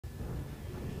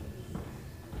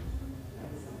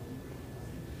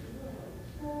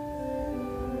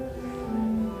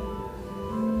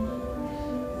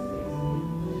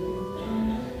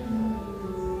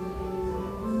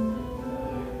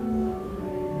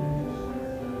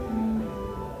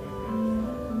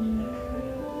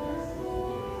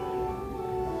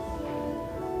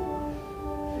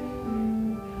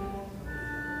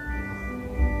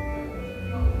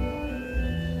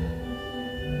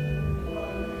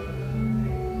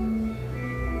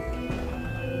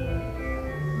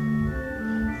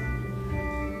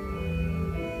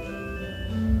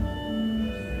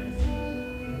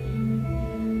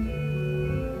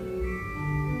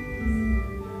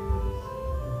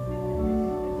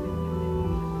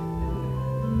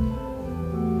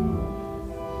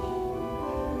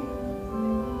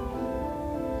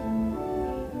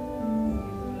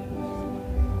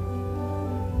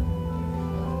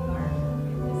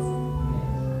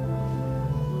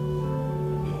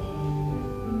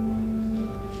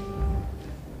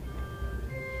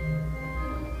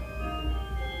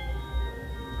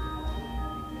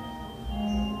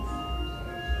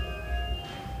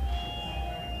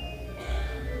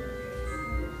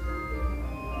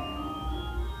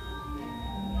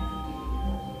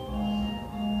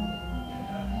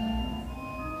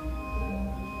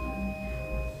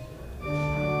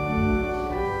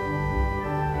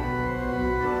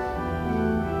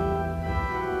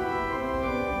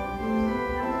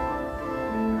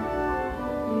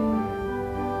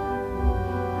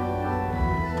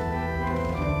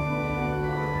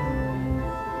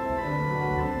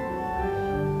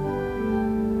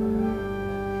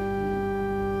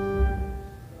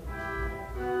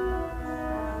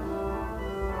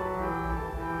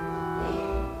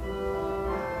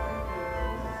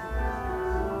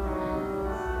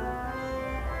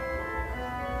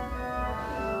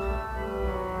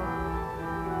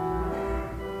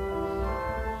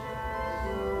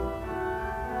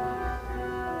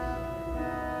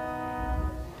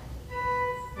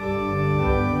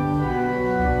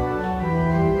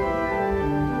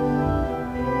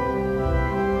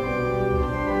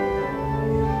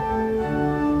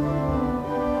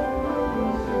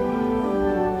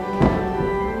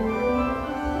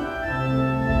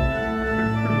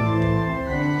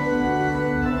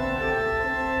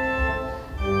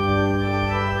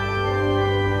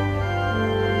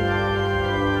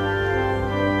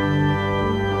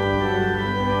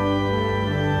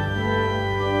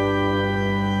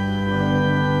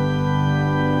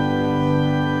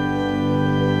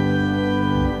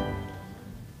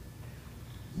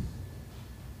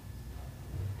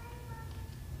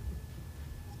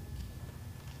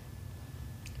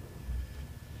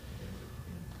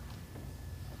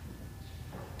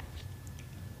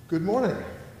Good morning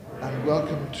and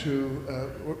welcome to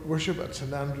worship at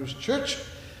St Andrew's Church.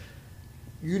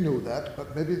 You know that,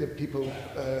 but maybe the people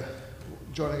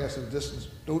joining us in the distance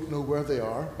don't know where they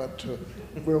are, but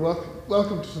we're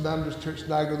welcome to St Andrew's Church,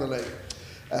 Niagara on the Lake.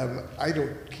 I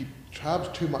don't keep tabs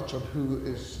too much on who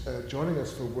is joining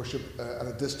us for worship at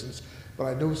a distance, but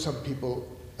I know some people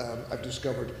I've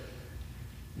discovered.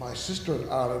 My sister in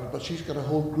Ireland, but she's got a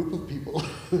whole group of people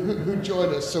who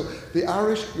join us. So the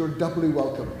Irish, you're doubly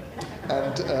welcome,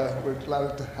 and we're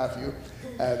glad to have you.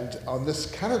 And on this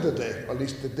Canada Day, or at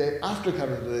least the day after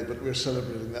Canada Day, but we're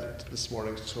celebrating that this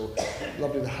morning, so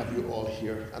lovely to have you all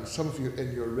here. And some of you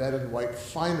in your red and white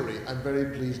finery, I'm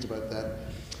very pleased about that.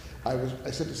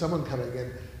 I said to someone coming in,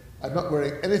 I'm not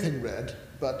wearing anything red,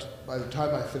 but by the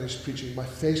time I finish preaching, my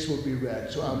face will be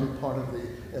red, so I'll be part of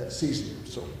the season.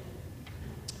 So.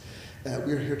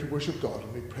 We're here to worship God,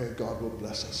 and we pray God will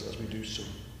bless us as we do so.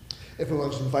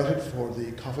 Everyone's invited for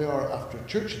the coffee hour after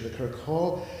church in the Kirk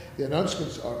Hall. The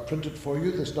announcements are printed for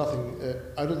you. There's nothing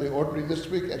out of the ordinary this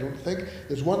week, I don't think.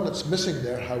 There's one that's missing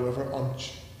there, however. On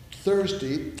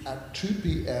Thursday at 2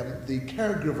 p.m, the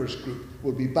caregivers group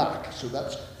will be back. So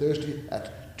that's Thursday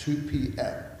at 2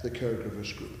 p.m, the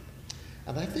caregivers group.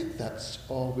 And I think that's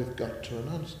all we've got to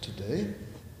announce today.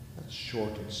 That's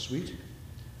short and sweet.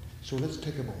 So let's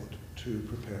take a moment to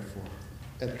prepare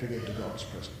for entering into God's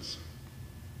presence.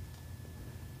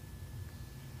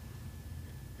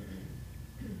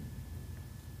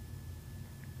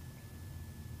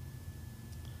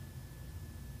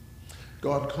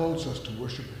 God calls us to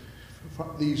worship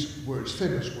these words,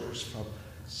 famous words from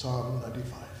Psalm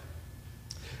 95.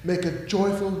 Make a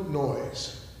joyful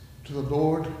noise to the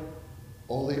Lord,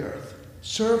 all the earth.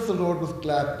 Serve the Lord with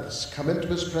gladness. Come into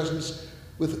his presence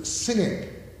with singing.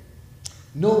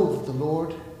 Know that the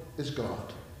Lord is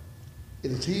God.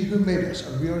 It is he who made us,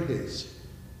 and we are his.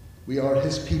 We are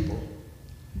his people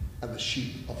and the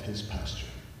sheep of his pasture.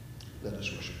 Let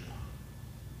us worship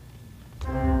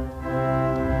God.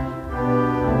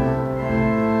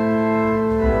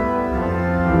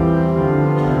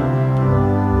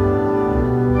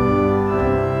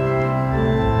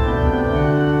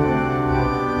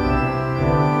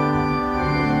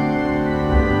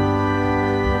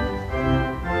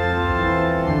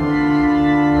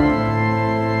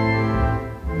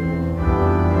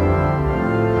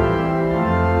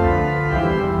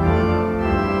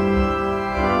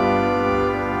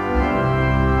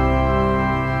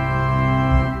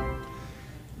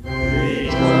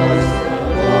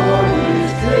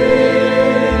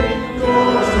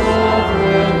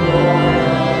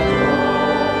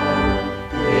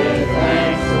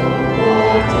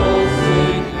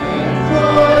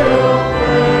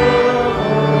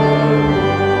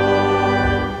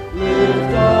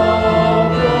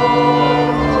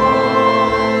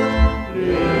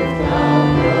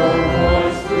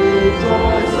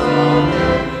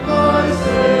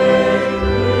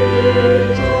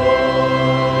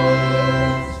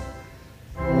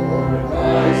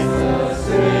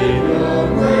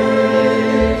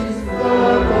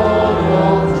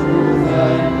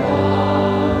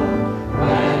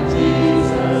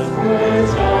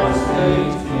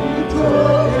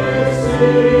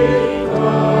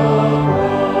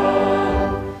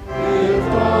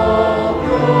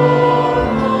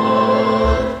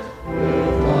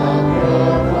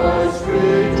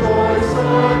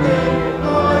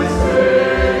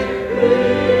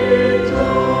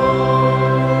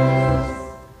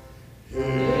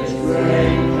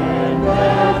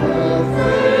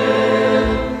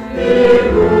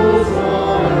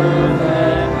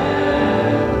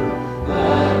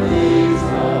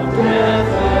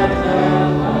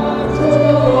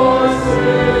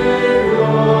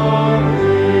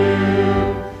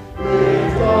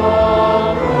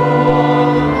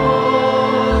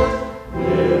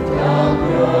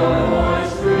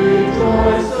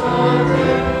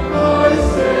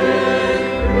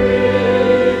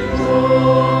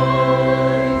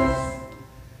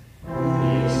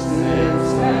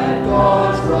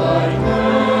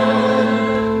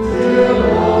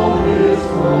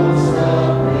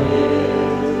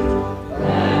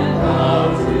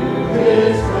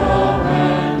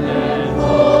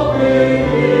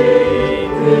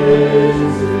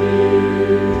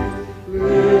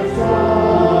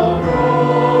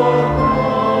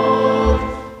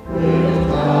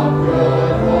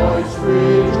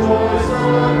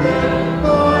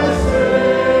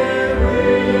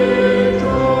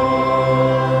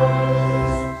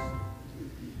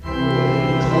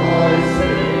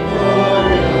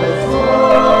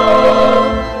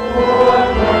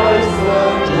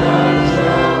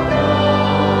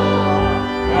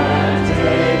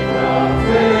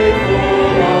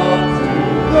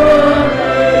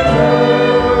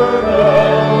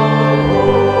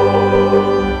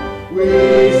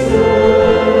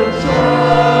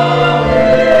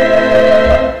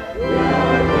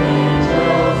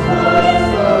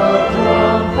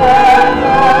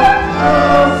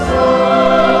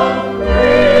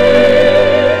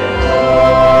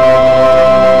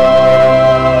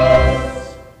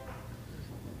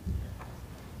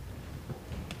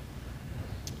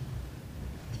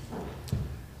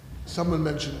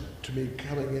 been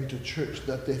coming into church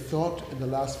that they thought in the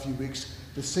last few weeks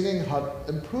the singing had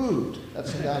improved at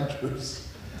St. Andrews.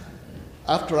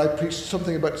 After I preached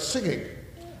something about singing,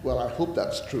 well, I hope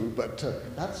that's true, but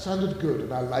that sounded good,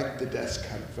 and I liked the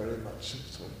descant very much.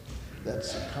 So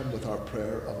let's come with our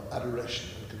prayer of adoration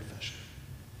and confession.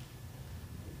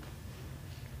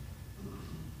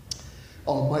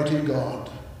 Almighty God,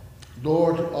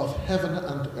 Lord of heaven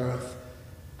and earth,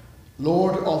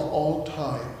 Lord of all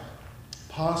time,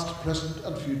 past, present,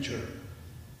 and future,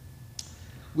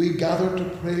 we gather to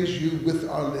praise you with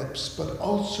our lips, but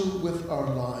also with our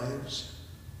lives.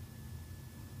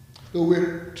 Though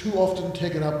we're too often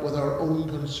taken up with our own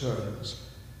concerns,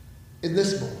 in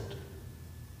this moment,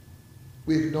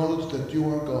 we acknowledge that you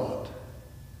are God,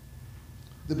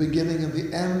 the beginning and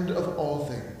the end of all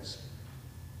things,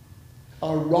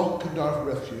 our rock and our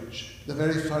refuge, the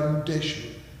very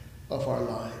foundation of our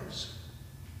lives.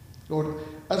 Lord,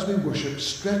 as we worship,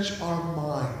 stretch our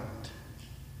mind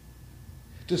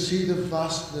to see the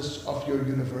vastness of your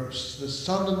universe, the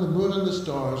sun and the moon and the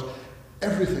stars,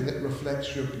 everything that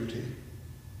reflects your beauty.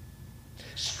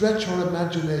 Stretch our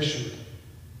imagination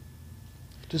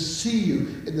to see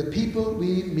you in the people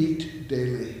we meet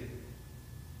daily.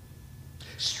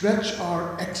 Stretch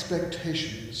our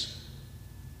expectations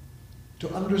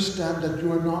to understand that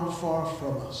you are not far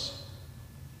from us,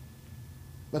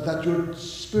 but that your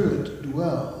Spirit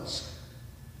dwells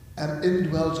and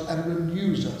indwells and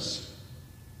renews us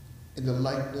in the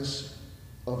likeness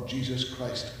of Jesus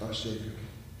Christ, our Saviour.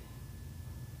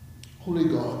 Holy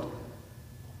God,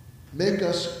 make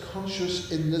us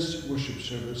conscious in this worship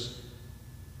service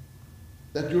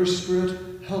that your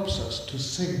Spirit helps us to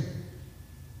sing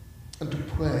and to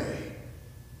pray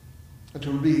and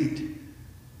to read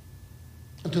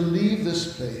and to leave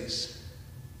this place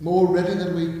more ready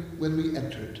than when we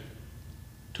entered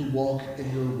to walk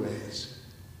in your ways.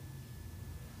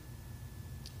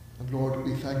 And Lord,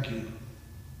 we thank you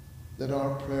that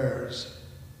our prayers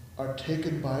are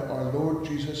taken by our Lord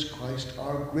Jesus Christ,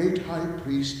 our great high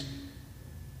priest,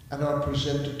 and are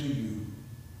presented to you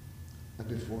and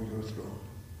before your throne.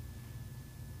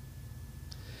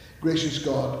 Gracious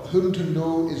God, whom to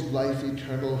know is life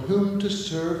eternal, whom to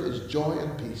serve is joy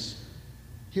and peace,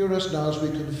 hear us now as we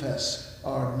confess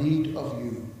our need of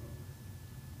you.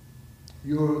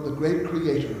 You're the great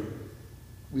creator,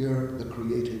 we are the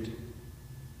created.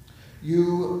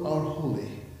 You are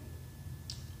holy,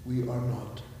 we are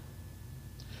not.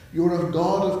 You're a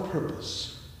God of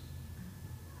purpose,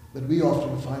 but we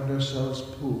often find ourselves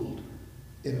pulled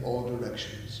in all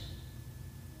directions.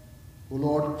 O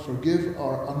Lord, forgive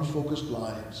our unfocused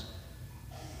lives.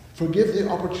 Forgive the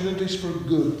opportunities for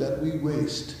good that we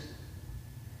waste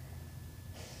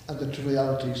and the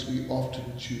trivialities we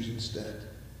often choose instead.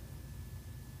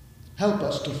 Help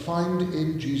us to find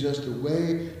in Jesus the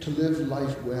way to live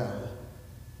life well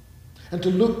and to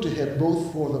look to him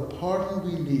both for the pardon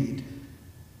we need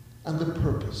and the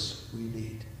purpose we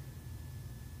need.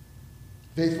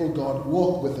 Faithful God,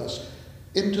 walk with us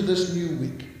into this new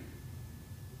week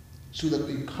so that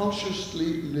we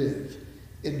consciously live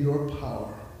in your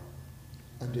power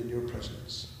and in your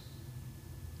presence.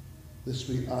 This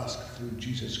we ask through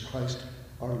Jesus Christ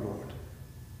our Lord.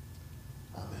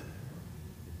 Amen.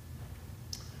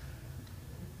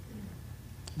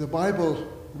 The Bible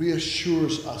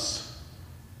reassures us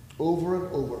over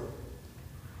and over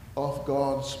of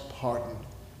God's pardon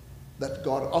that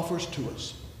God offers to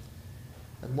us.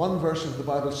 And one verse of the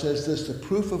Bible says this: the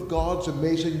proof of God's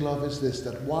amazing love is this,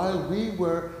 that while we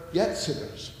were yet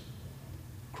sinners,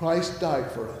 Christ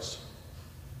died for us.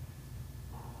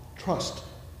 Trust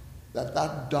that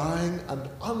that dying and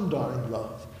undying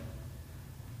love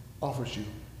offers you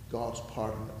God's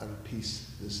pardon and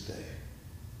peace this day.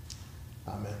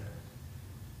 Amen.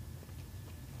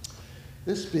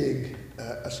 This being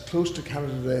as close to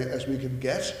Canada Day as we can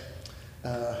get,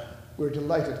 we're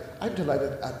delighted. I'm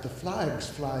delighted at the flags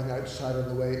flying outside on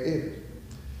the way in.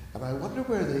 And I wonder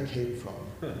where they came from.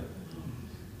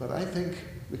 But I think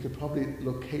we could probably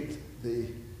locate the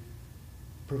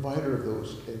provider of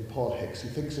those in Paul Hicks. He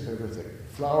thinks of everything.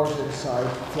 Flowers inside,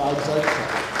 flags outside.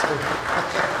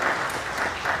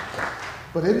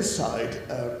 But inside,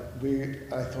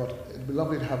 I thought it'd be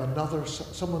lovely to have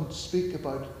someone speak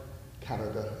about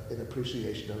Canada in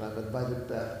appreciation, and I've invited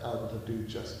Beth Allen to do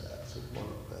just that. So come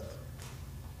on, Beth.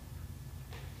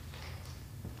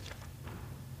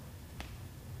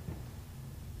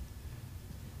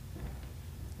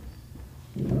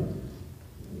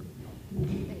 I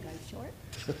think I'm short.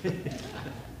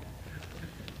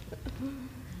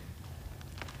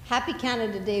 Happy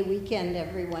Canada Day weekend,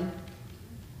 everyone.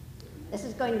 This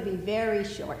is going to be very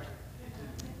short.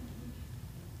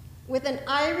 with an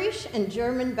Irish and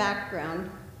German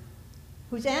background,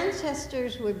 whose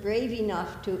ancestors were brave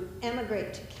enough to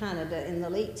emigrate to Canada in the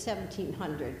late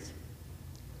 1700s,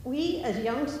 we as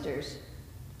youngsters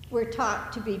were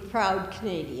taught to be proud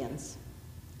Canadians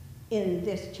in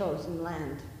this chosen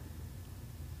land.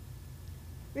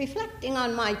 Reflecting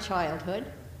on my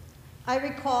childhood, I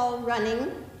recall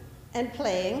running and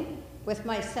playing with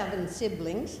my 7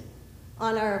 siblings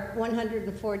on our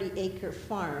 140-acre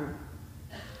farm,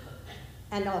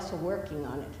 and also working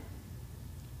on it.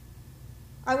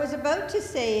 I was about to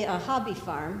say a hobby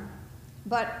farm,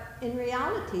 but in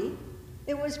reality,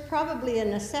 it was probably a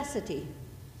necessity,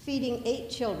 feeding 8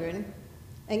 children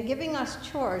and giving us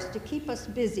chores to keep us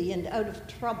busy and out of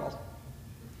trouble.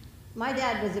 My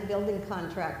dad was a building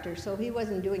contractor, so he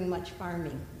wasn't doing much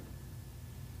farming.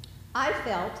 I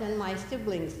felt, and my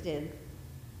siblings did,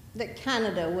 that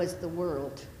Canada was the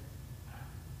world.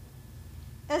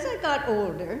 As I got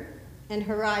older and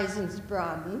horizons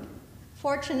broadened,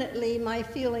 fortunately, my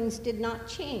feelings did not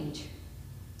change.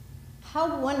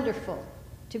 How wonderful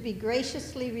to be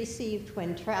graciously received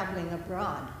when traveling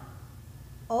abroad.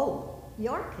 Oh,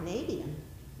 you're Canadian.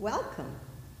 Welcome.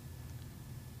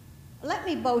 Let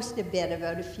me boast a bit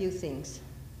about a few things.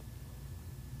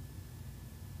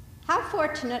 How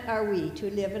fortunate are we to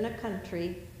live in a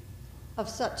country of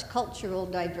such cultural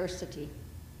diversity?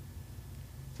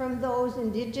 From those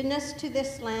indigenous to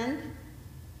this land,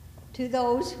 to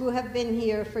those who have been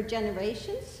here for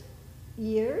generations,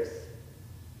 years,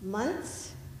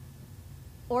 months,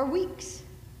 or weeks.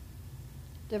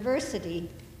 Diversity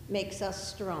makes us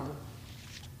strong.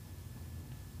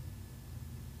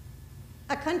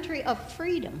 A country of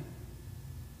freedom.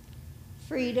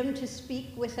 Freedom to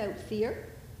speak without fear.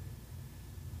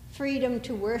 Freedom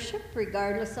to worship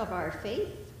regardless of our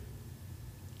faith.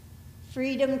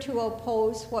 Freedom to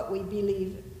oppose what we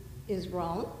believe is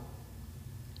wrong.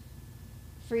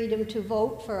 Freedom to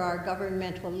vote for our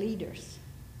governmental leaders.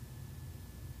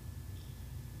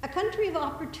 A country of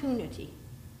opportunity.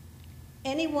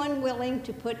 Anyone willing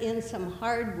to put in some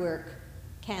hard work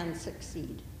can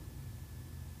succeed.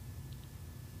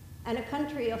 And a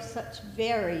country of such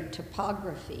varied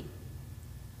topography.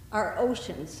 Our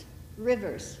oceans,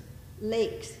 rivers,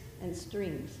 lakes, and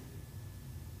streams.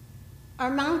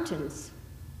 Our mountains,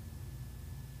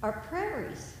 our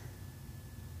prairies,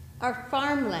 our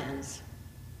farmlands,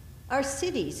 our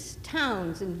cities,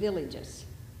 towns, and villages,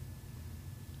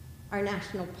 our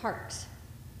national parks.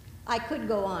 I could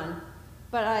go on,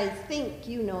 but I think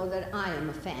you know that I am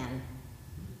a fan.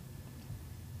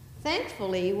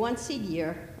 Thankfully, once a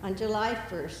year, on July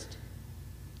 1st,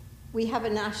 we have a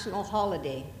national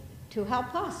holiday to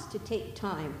help us to take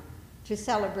time to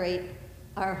celebrate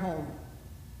our home.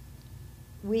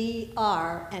 We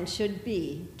are and should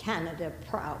be Canada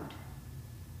proud.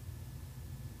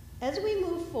 As we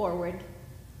move forward,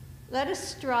 let us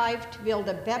strive to build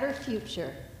a better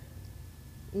future,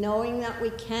 knowing that we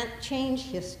can't change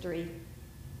history,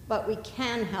 but we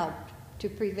can help to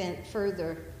prevent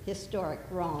further historic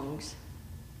wrongs.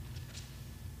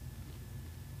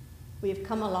 We've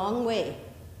come a long way,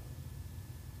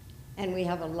 and we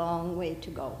have a long way to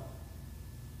go.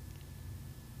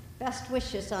 Best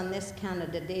wishes on this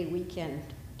Canada Day weekend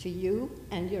to you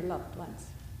and your loved ones.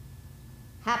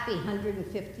 Happy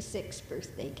 156th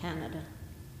birthday, Canada.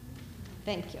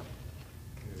 Thank you.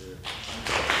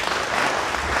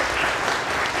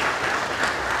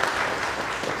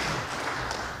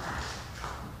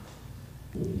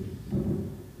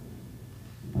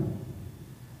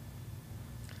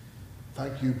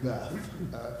 Thank you,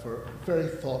 Beth, for a very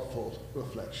thoughtful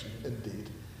reflection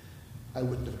indeed. I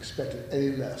wouldn't have expected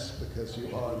any less, because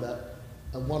you are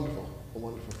a wonderful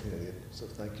Canadian. So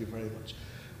thank you very much.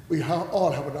 We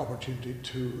all have an opportunity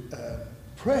to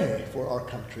pray for our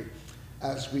country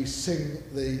as we sing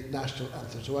the national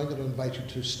anthem. So I'm going to invite you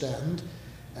to stand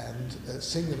and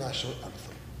sing the national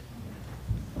anthem.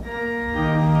 Bring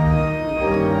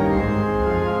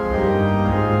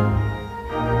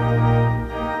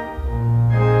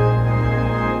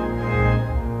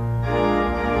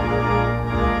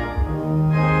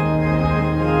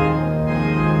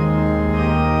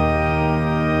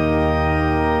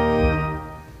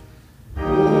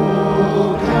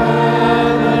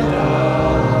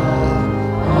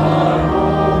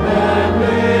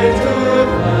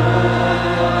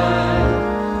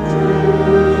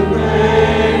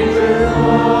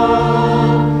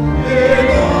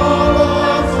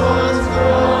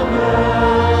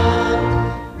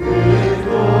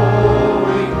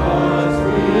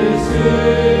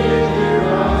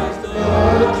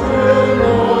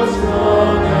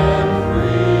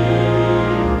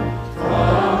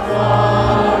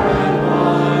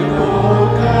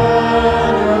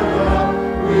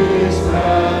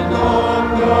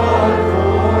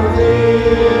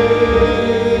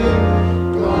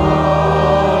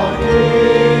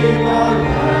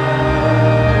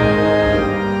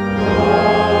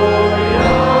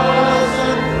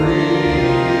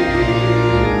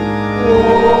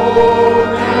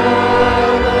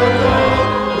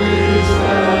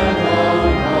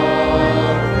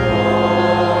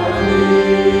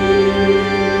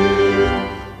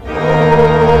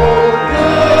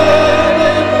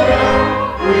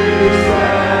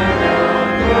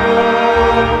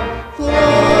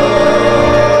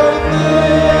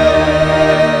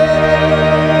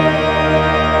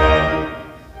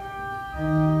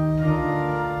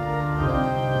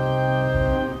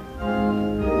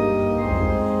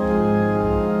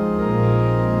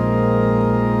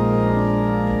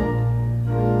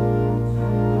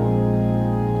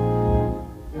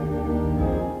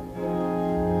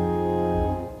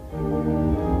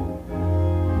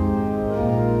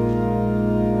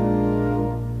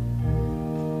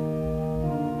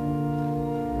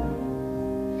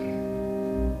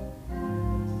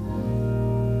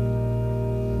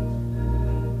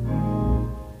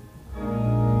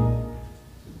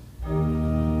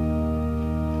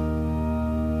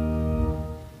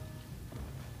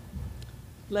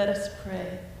Let us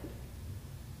pray.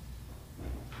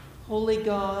 Holy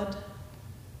God,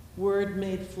 Word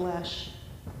made flesh,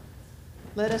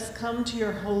 let us come to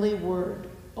your holy word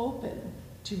open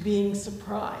to being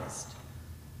surprised.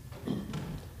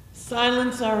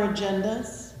 Silence our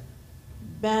agendas,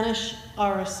 banish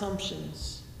our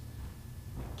assumptions,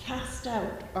 cast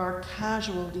out our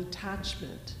casual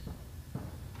detachment,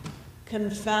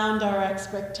 confound our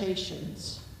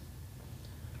expectations,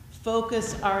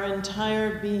 focus our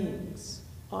entire beings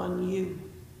on you,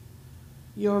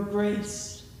 your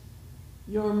grace,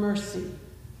 your mercy,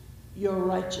 your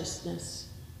righteousness.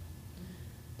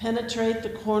 Penetrate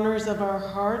the corners of our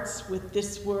hearts with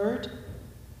this word.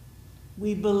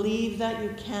 We believe that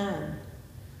you can.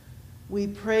 We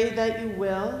pray that you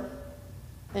will,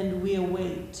 and we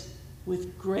await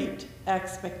with great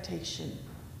expectation.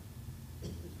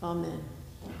 Amen.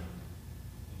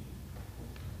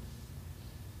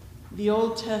 The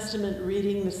Old Testament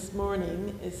reading this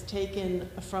morning is taken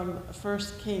from 1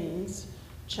 Kings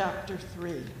chapter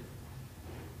 3.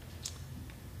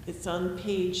 It's on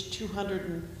page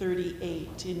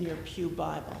 238 in your Pew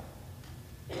Bible.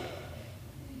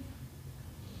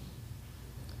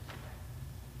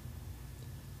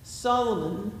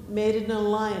 Solomon made an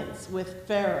alliance with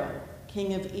Pharaoh,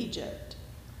 king of Egypt,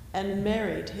 and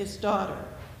married his daughter.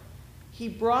 He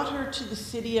brought her to the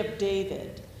city of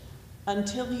David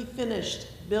until he finished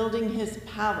building his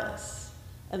palace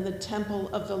and the temple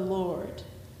of the Lord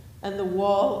and the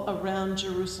wall around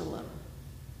Jerusalem.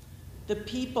 The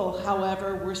people,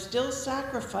 however, were still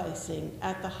sacrificing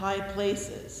at the high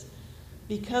places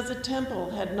because a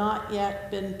temple had not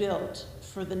yet been built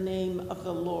for the name of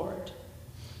the Lord.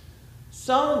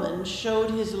 Solomon showed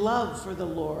his love for the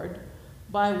Lord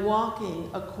by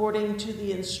walking according to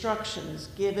the instructions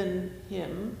given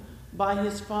him by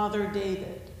his father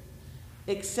David,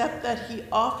 except that he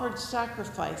offered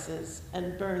sacrifices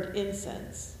and burned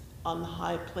incense on the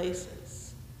high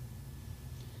places.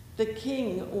 The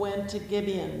king went to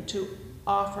Gibeon to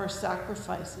offer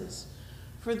sacrifices,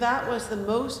 for that was the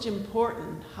most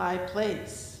important high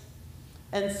place.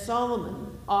 And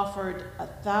Solomon offered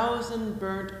 1,000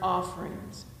 burnt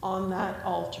offerings on that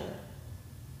altar.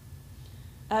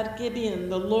 At Gibeon,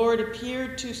 the Lord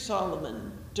appeared to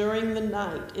Solomon during the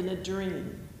night in a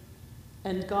dream,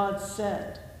 and God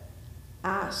said,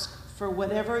 "Ask for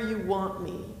whatever you want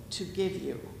me to give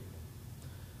you."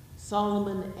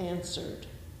 Solomon answered,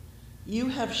 "You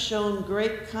have shown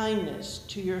great kindness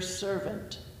to your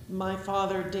servant, my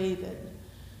father David,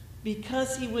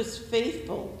 because he was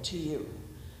faithful to you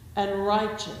and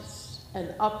righteous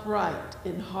and upright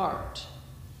in heart.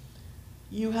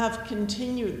 You have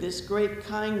continued this great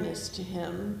kindness to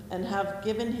him and have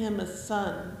given him a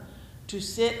son to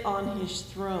sit on his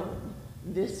throne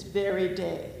this very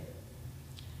day.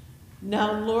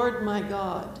 Now, Lord my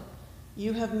God,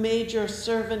 you have made your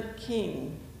servant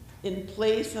king in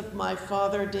place of my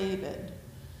father David,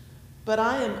 but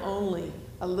I am only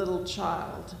a little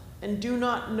child and do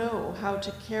not know how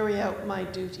to carry out my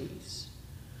duties.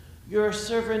 Your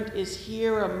servant is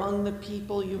here among the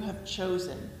people you have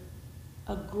chosen,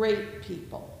 a great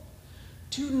people,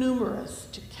 too numerous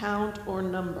to count or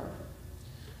number.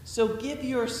 So give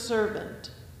your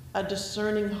servant a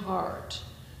discerning heart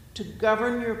to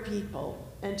govern your people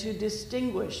and to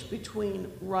distinguish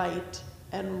between right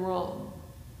and wrong.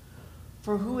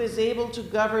 For who is able to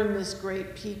govern this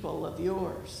great people of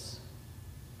yours?"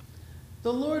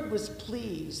 The Lord was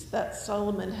pleased that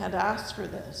Solomon had asked for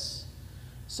this.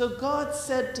 So God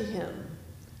said to him,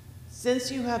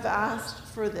 "Since you have asked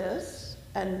for this,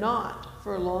 and not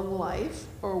for long life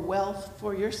or wealth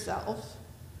for yourself,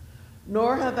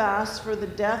 nor have asked for the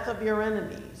death of your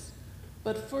enemies,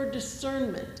 but for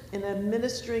discernment in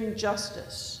administering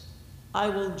justice, I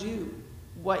will do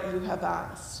what you have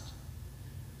asked.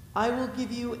 I will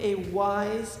give you a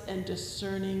wise and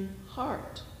discerning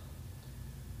heart,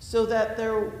 so that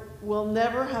there will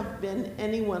never have been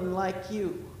anyone like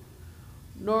you,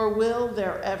 nor will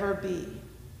there ever be.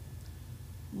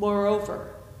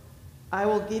 Moreover, I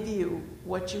will give you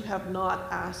what you have not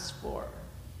asked for,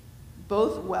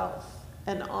 both wealth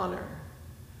and honor,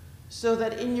 so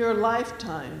that in your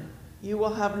lifetime you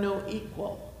will have no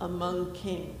equal among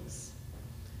kings.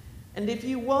 And if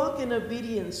you walk in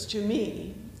obedience to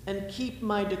me and keep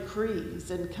my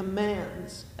decrees and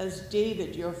commands as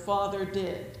David your father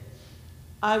did,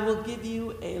 I will give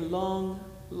you a long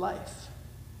life."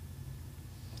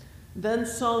 Then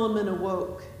Solomon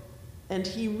awoke, and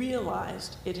he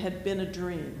realized it had been a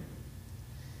dream.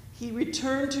 He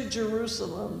returned to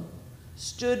Jerusalem,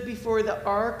 stood before the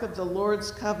ark of the Lord's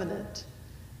covenant,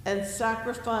 and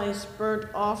sacrifice burnt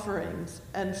offerings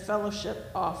and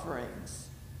fellowship offerings.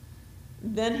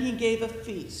 Then he gave a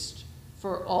feast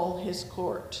for all his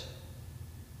court.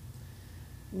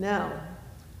 Now,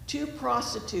 2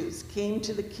 prostitutes came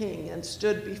to the king and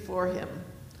stood before him.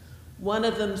 One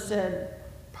of them said,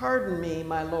 "Pardon me,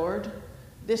 my lord,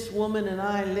 this woman and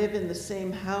I live in the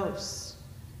same house,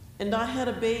 and I had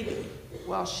a baby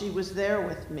while she was there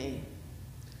with me.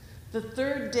 The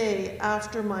 3rd day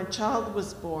after my child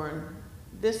was born,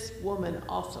 this woman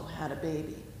also had a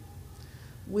baby.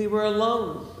 We were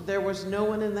alone. There was no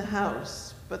one in the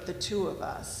house but the 2 of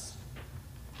us.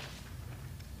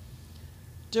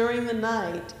 During the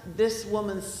night, this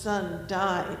woman's son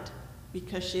died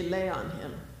because she lay on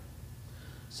him.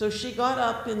 So she got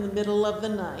up in the middle of the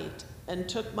night and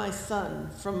took my son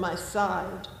from my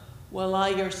side while I,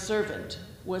 your servant,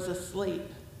 was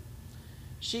asleep.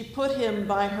 She put him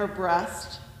by her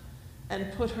breast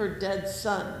and put her dead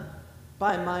son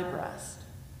by my breast.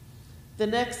 The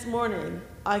next morning,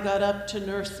 I got up to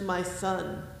nurse my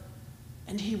son,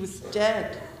 and he was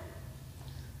dead.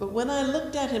 But when I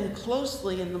looked at him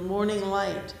closely in the morning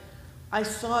light, I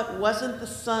saw it wasn't the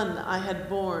son I had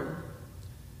born.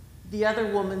 The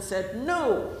other woman said,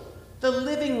 'No, the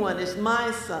living one is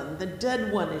my son, the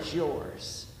dead one is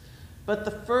yours.' But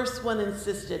the first one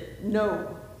insisted,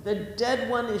 'No, the dead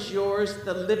one is yours,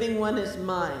 the living one is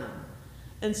mine.'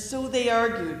 And so they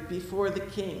argued before the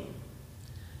king.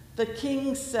 The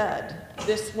king said,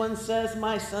 'This one says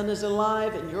my son is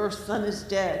alive and your son is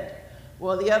dead,'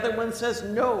 while the other one says,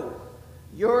 'No,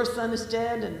 your son is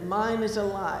dead and mine is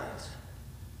alive.'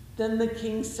 Then the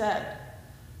king said,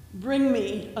 'Bring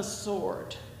me a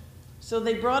sword.' So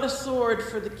they brought a sword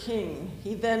for the king.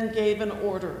 He then gave an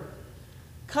order,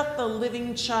 'Cut the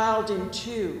living child in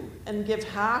 2 and give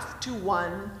half to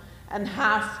one and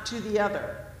half to the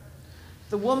other.'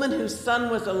 The woman whose son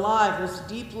was alive was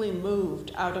deeply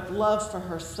moved out of love for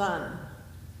her son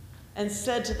and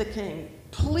said to the king,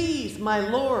 'Please, my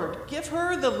lord, give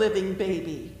her the living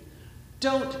baby.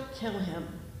 Don't kill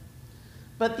him.'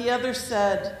 But the other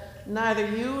said, 'Neither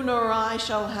you nor I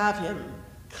shall have him.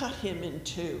 Cut him in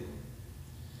 2.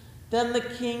 Then the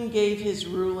king gave his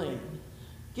ruling,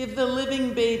 'Give the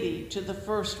living baby to the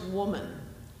first woman.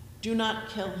 Do not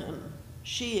kill him.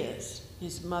 She is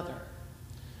his mother.'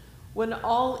 When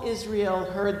all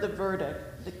Israel heard the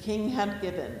verdict the king had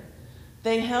given,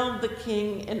 they held the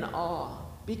king in awe,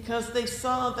 because they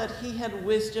saw that he had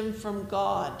wisdom from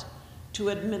God to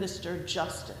administer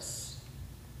justice."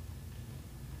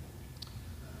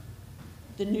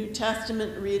 The New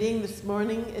Testament reading this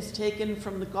morning is taken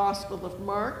from the Gospel of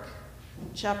Mark,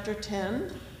 chapter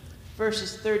 10,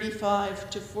 verses 35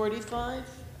 to 45,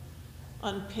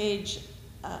 on page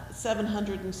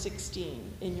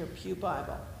 716 in your Pew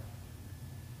Bible.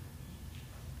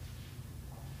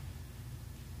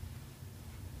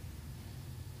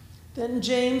 Then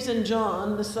James and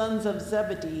John, the sons of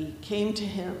Zebedee, came to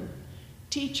him.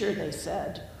 "Teacher," they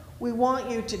said, "we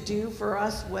want you to do for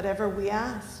us whatever we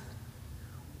ask."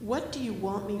 "What do you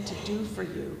want me to do for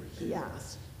you?" he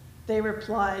asked. They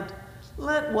replied,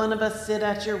 "Let one of us sit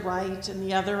at your right and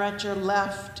the other at your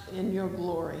left in your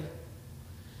glory."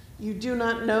 "You do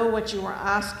not know what you are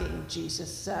asking,"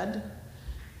 Jesus said.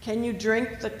 "Can you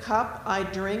drink the cup I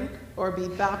drink or be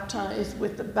baptized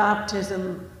with the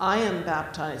baptism I am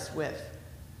baptized with?"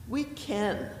 "We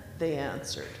can," they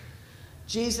answered.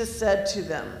 Jesus said to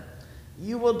them,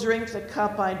 "You will drink the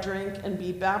cup I drink and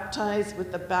be baptized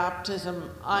with the baptism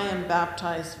I am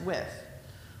baptized with.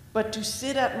 But to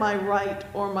sit at my right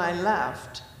or my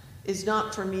left is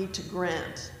not for me to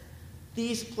grant.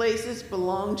 These places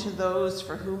belong to those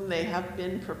for whom they have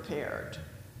been prepared."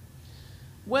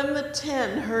 When the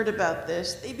 10 heard about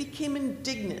this, they became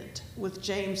indignant with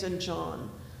James and John.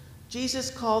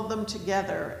 Jesus called them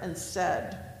together and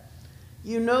said,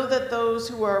 "You know that those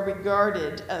who are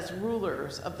regarded as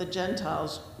rulers of the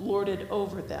Gentiles lord it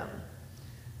over them,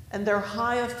 and their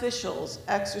high officials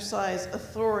exercise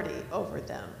authority over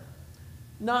them.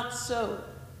 Not so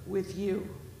with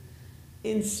you.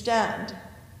 Instead,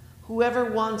 whoever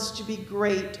wants to be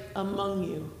great among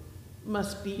you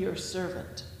must be your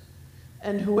servant,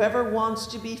 and whoever wants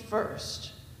to be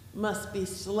first must be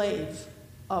slave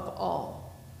of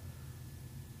all."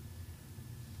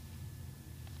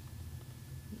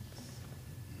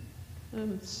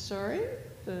 I'm sorry,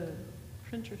 the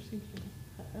printer seems to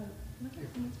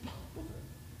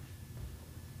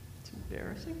it's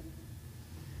embarrassing.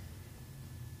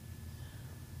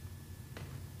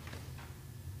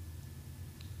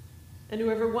 "And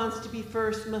whoever wants to be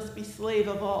first must be slave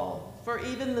of all. For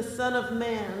even the Son of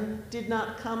Man did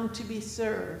not come to be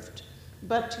served,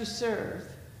 but to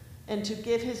serve, and to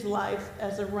give his life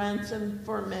as a ransom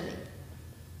for many.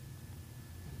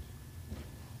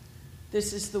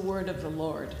 This is the word of the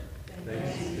Lord.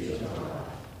 Thanks be to God.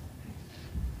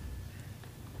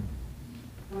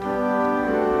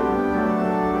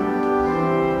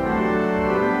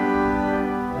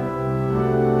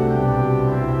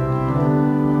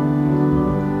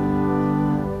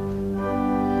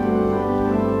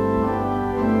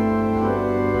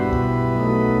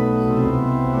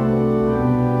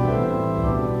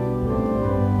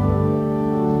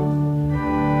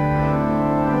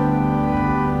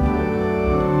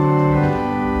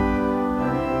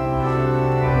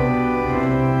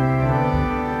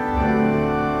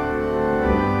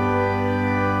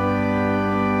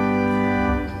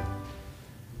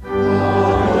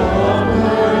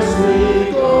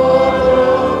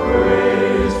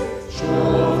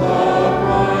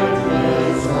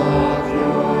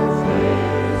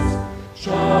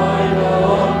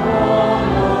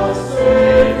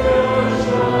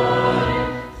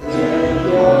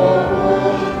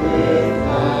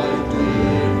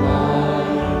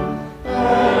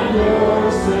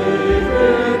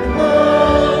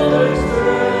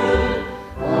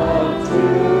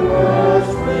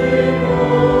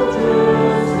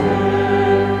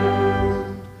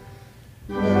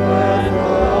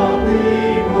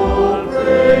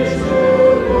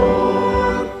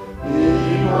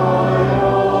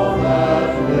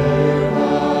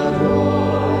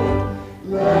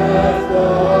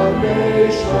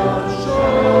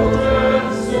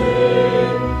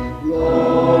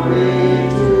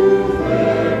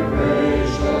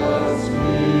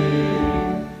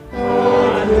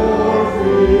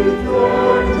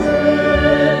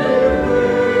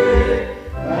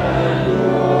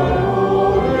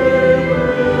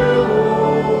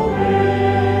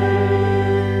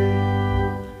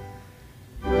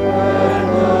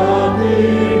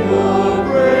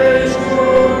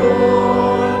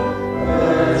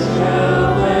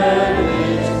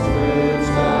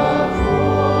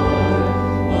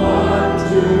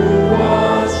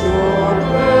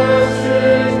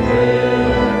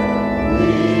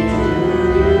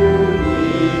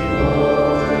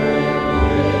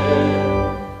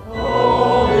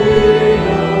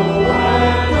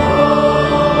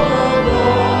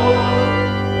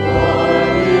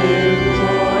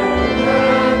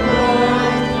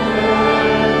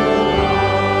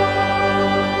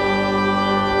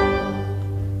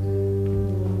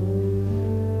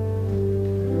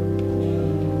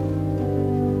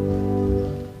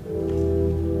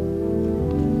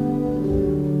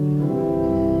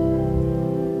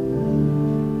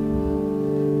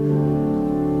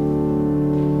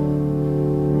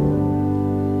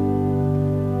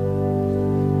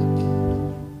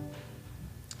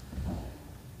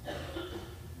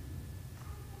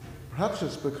 Perhaps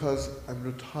it's because I'm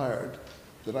retired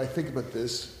that I think about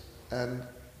this, and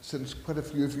since quite a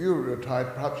few of you are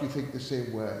retired, perhaps you think the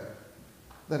same way.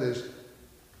 That is,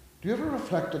 do you ever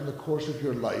reflect on the course of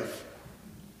your life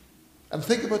and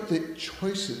think about the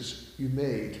choices you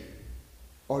made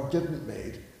or didn't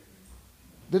make,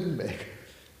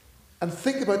 and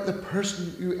think about the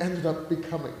person you ended up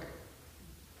becoming?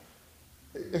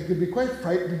 It can be quite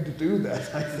frightening to do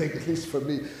that, I think, at least for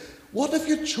me. What if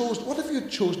you'd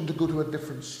chosen to go to a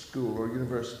different school or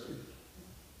university?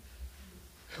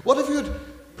 What if you'd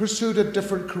pursued a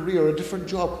different career, a different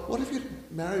job? What if you'd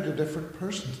married a different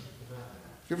person?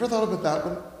 Have you ever thought about that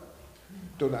one?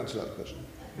 Don't answer that question.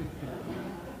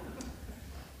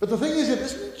 But the thing is, it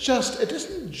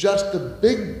isn't just the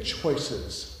big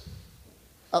choices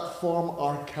that form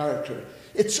our character.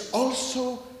 It's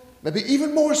also, maybe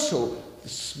even more so, the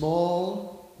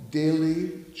small,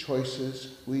 daily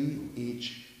choices we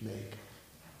each make.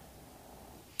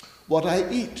 What I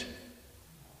eat,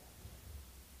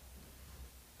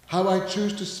 how I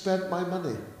choose to spend my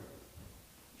money,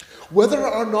 whether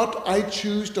or not I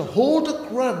choose to hold a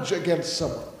grudge against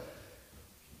someone.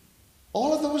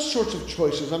 All of those sorts of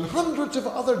choices and hundreds of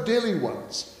other daily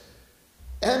ones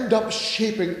end up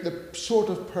shaping the sort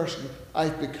of person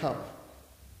I've become.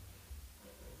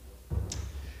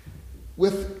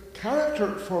 With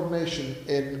character formation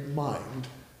in mind,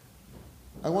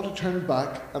 I want to turn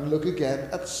back and look again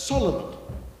at Solomon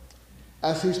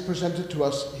as he's presented to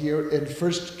us here in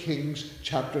 1 Kings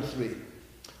chapter 3.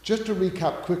 Just to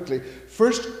recap quickly,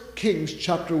 1 Kings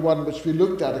chapter 1, which we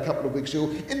looked at a couple of weeks ago,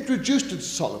 introduced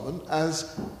Solomon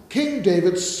as King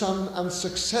David's son and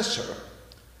successor.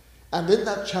 And in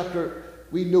that chapter,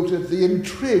 we noted the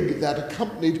intrigue that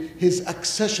accompanied his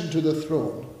accession to the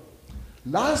throne.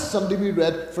 Last Sunday we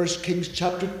read 1 Kings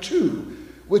chapter 2,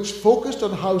 which focused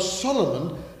on how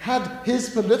Solomon had his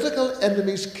political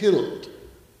enemies killed,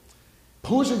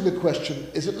 posing the question,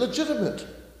 is it legitimate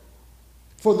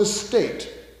for the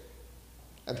state,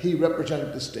 and he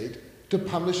represented the state, to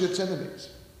punish its enemies?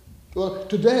 Well,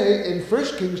 today in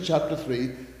 1 Kings chapter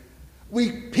 3,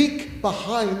 we peek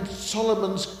behind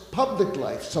Solomon's public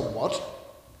life somewhat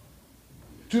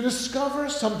to discover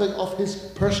something of his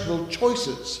personal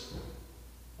choices.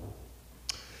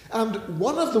 And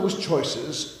one of those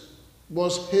choices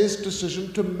was his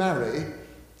decision to marry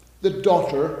the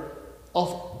daughter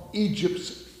of Egypt's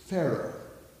Pharaoh.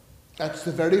 That's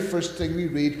the very first thing we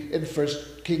read in 1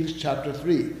 Kings chapter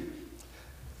 3.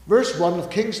 Verse 1 of 1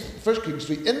 Kings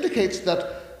 3 indicates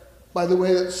that, by the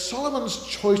way, that Solomon's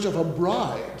choice of a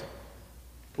bride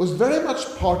was very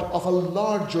much part of a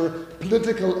larger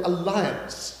political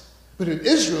alliance between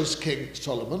Israel's king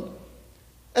Solomon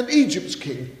and Egypt's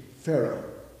king Pharaoh.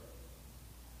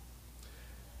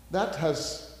 That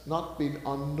has not been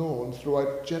unknown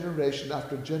throughout generation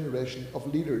after generation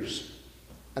of leaders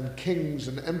and kings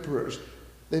and emperors.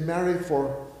 They marry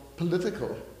for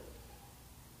political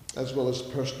as well as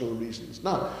personal reasons.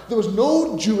 Now, there was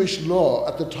no Jewish law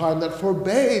at the time that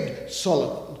forbade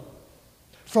Solomon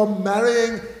from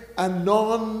marrying a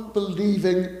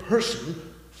non-believing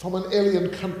person from an alien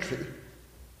country.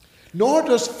 Nor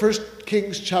does 1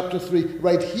 Kings chapter 3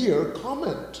 right here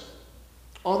comment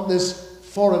on this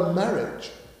foreign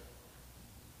marriage.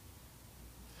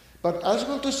 But as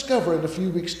we'll discover in a few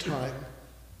weeks' time,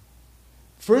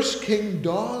 1 King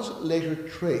does later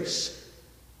trace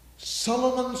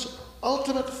Solomon's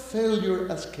ultimate failure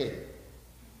as king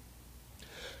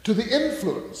to the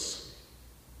influence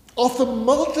of the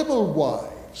multiple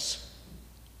wives,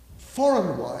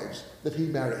 foreign wives, that he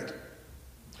married,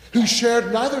 who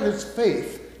shared neither his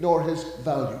faith nor his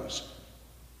values.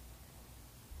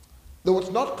 Though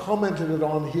it's not commented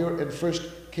on here in 1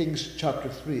 Kings chapter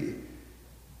 3,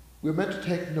 we're meant to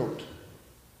take note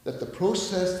that the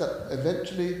process that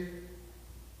eventually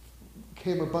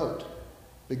came about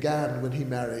began when he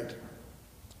married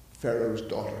Pharaoh's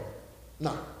daughter.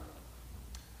 Now,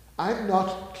 I'm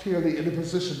not clearly in a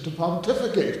position to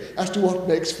pontificate as to what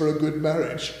makes for a good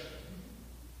marriage.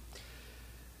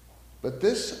 But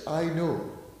this I know,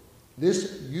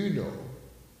 this you know,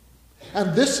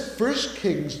 and this 1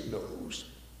 Kings knows,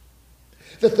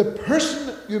 that the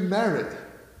person you marry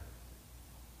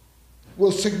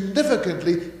will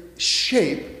significantly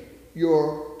shape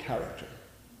your character.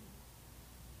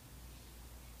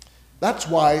 That's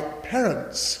why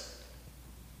parents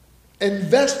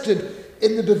invested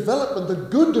in the development, the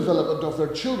good development of their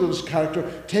children's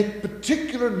character, take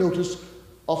particular notice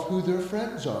of who their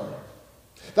friends are.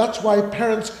 That's why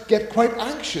parents get quite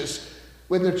anxious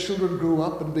when their children grow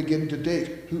up and begin to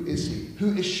date. Who is he?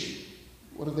 Who is she?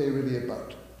 What are they really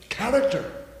about?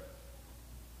 Character.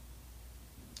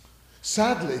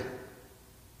 Sadly,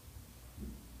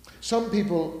 some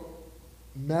people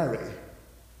marry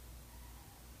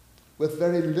with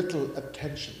very little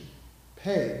attention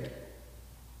paid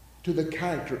to the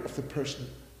character of the person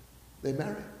they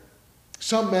marry.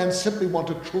 Some men simply want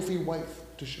a trophy wife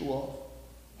to show off.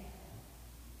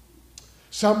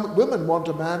 Some women want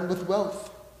a man with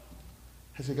wealth.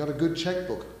 Has he got a good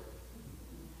checkbook?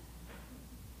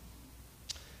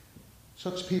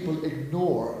 Such people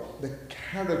ignore the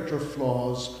character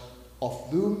flaws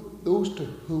of those to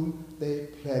whom they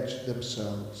pledge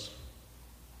themselves.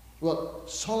 Well,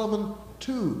 Solomon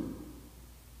too,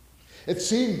 it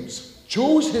seems,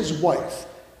 chose his wife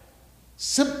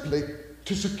simply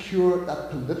to secure that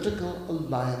political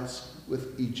alliance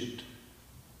with Egypt.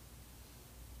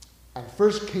 And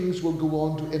 1 Kings will go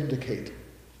on to indicate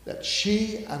that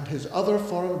she and his other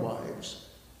foreign wives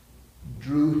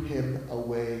drew him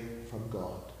away from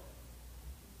God.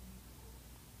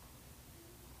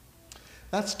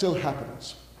 That still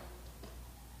happens.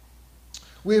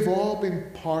 We've all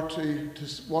been party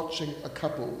to watching a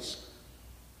couples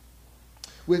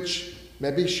which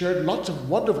maybe shared lots of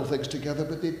wonderful things together,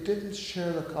 but they didn't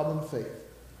share a common faith.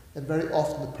 And very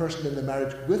often the person in the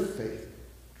marriage with faith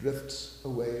drifts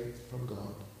away from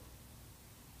God.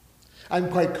 I'm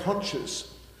quite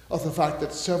conscious of the fact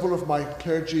that several of my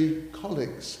clergy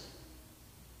colleagues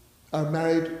are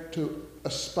married to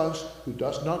a spouse who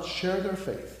does not share their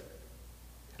faith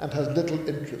and has little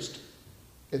interest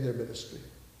in their ministry.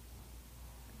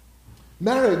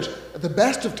 Marriage, at the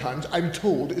best of times, I'm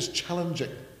told, is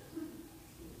challenging.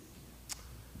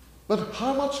 But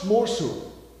how much more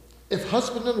so if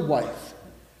husband and wife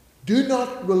do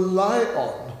not rely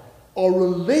on or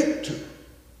relate to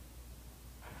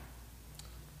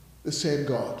the same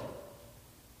God.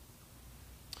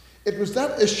 It was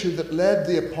that issue that led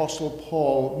the Apostle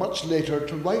Paul much later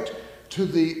to write to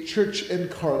the church in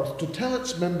Corinth to tell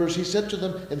its members, he said to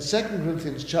them in 2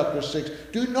 Corinthians chapter 6,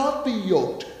 do not be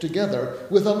yoked together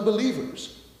with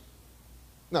unbelievers.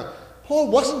 Now, Paul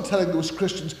wasn't telling those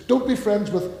Christians, don't be friends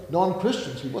with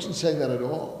non-Christians. He wasn't saying that at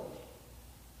all.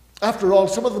 After all,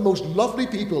 some of the most lovely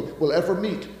people we'll ever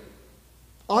meet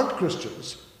aren't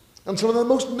Christians. And some of the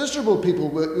most miserable people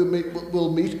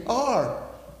we'll meet are.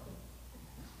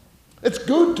 It's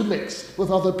good to mix with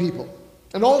other people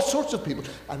and all sorts of people.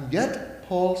 And yet,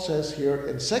 Paul says here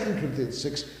in 2 Corinthians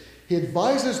 6, he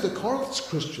advises the Corinth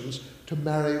Christians to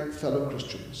marry fellow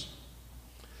Christians.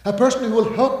 A person who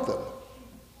will help them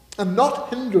and not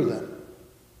hinder them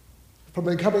from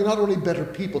becoming not only better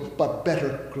people, but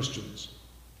better Christians.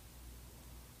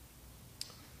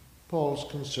 Paul's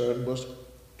concern was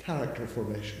character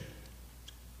formation.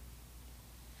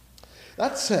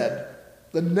 That said,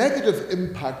 the negative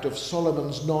impact of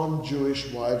Solomon's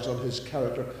non-Jewish wives on his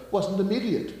character wasn't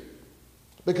immediate.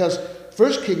 Because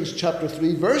 1 Kings chapter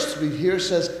 3, verse 3 here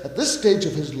says, at this stage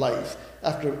of his life,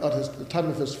 at the time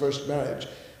of his first marriage,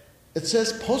 it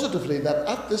says positively that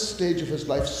at this stage of his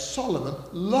life, Solomon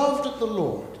loved the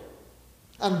Lord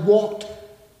and walked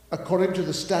according to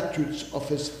the statutes of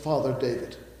his father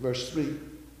David. Verse 3.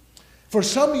 For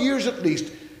some years at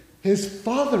least, his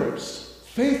father's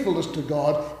faithfulness to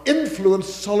God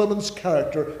influenced Solomon's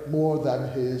character more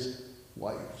than his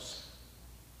wife's.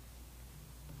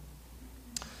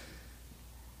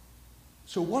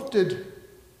 So what did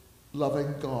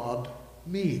loving God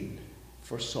mean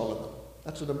for Solomon?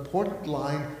 That's an important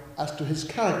line as to his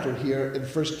character here in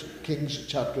 1 Kings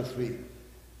chapter 3.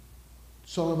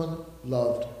 Solomon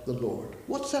loved the Lord.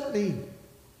 What's that mean?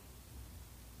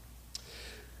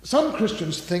 Some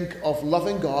Christians think of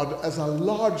loving God as a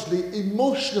largely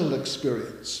emotional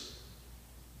experience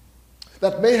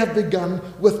that may have begun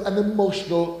with an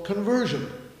emotional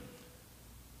conversion.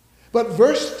 But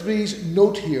verse 3's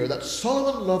note here that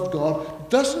Solomon loved God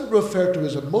doesn't refer to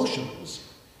his emotions,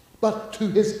 but to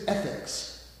his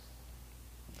ethics.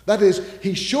 That is,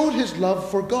 he showed his love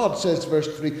for God, says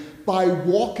verse 3, by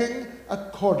walking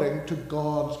according to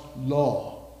God's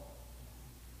law.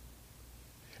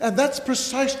 And that's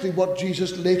precisely what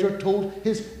Jesus later told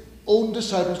his own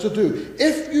disciples to do.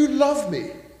 If you love me,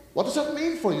 what does that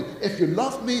mean for you? If you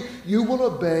love me, you will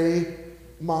obey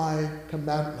my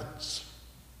commandments.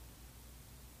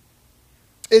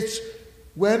 It's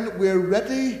when we're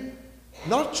ready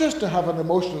not just to have an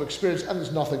emotional experience, and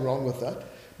there's nothing wrong with that,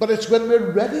 but it's when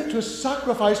we're ready to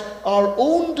sacrifice our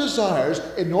own desires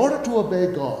in order to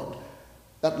obey God,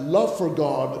 that love for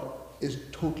God is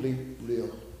totally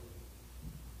real.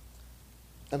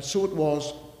 And so it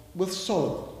was with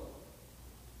Solomon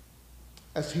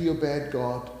as he obeyed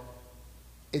God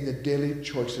in the daily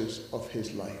choices of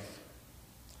his life.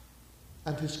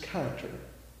 And his character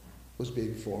was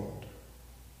being formed.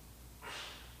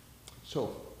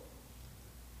 So,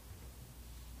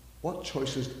 what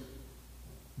choices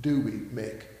do we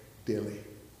make daily?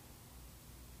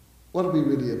 What are we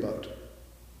really about?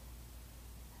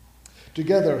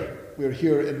 Together, we're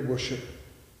here in worship.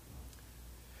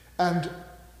 And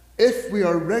if we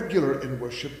are regular in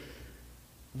worship,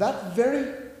 that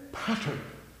very pattern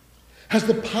has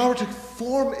the power to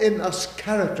form in us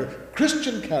character,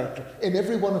 Christian character, in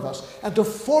every one of us, and to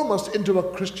form us into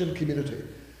a Christian community.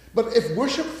 But if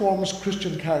worship forms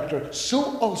Christian character,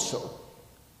 so also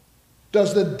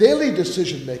does the daily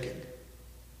decision-making,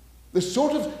 the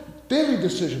sort of daily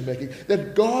decision-making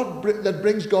that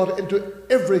brings God into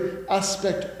every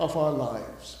aspect of our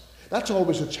lives. That's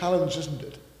always a challenge, isn't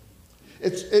it?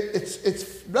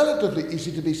 It's relatively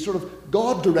easy to be sort of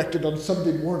God-directed on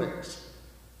Sunday mornings,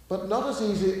 but not as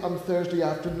easy on Thursday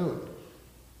afternoon.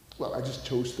 Well, I just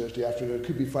chose Thursday afternoon. It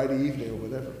could be Friday evening or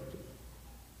whatever.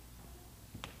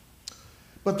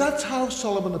 But that's how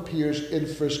Solomon appears in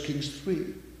 1 Kings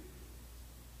 3.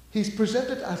 He's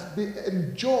presented as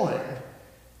enjoying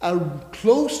a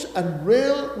close and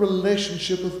real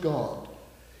relationship with God.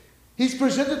 He's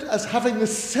presented as having the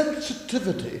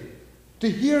sensitivity to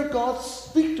hear God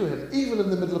speak to him, even in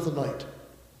the middle of the night.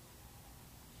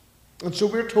 And so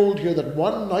we're told here that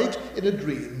one night in a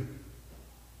dream,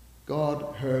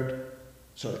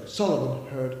 Solomon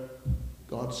heard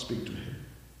God speak to him.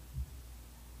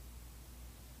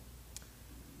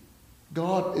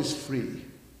 God is free.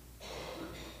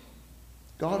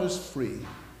 God is free.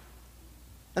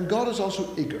 And God is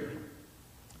also eager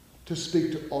to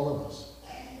speak to all of us.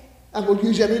 And will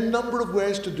use any number of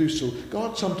ways to do so.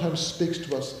 God sometimes speaks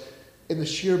to us in the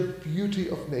sheer beauty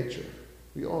of nature.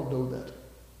 We all know that.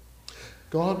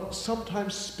 God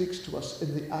sometimes speaks to us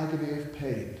in the agony of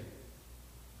pain.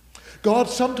 God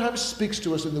sometimes speaks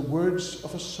to us in the words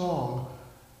of a song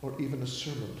or even a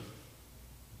sermon.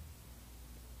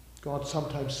 God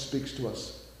sometimes speaks to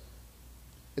us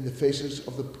in the faces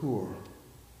of the poor.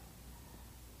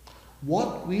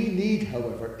 What we need,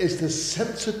 however, is the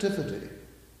sensitivity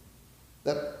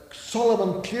that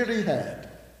Solomon clearly had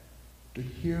to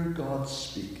hear God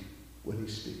speak when he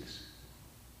speaks.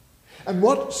 And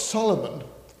what Solomon,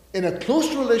 in a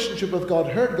close relationship with God,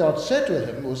 heard God say to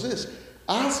him was this: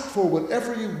 ask for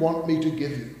whatever you want me to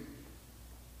give you.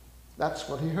 That's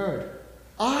what he heard.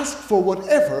 Ask for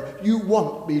whatever you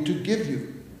want me to give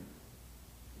you.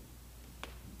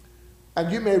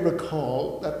 And you may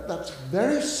recall that that's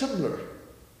very similar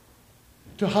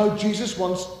to how Jesus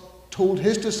once told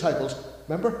his disciples,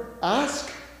 remember,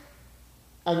 ask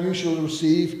and you shall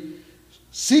receive,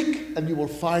 seek and you will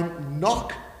find,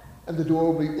 knock and the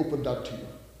door will be opened unto you.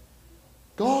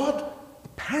 God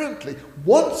apparently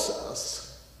wants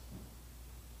us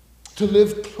to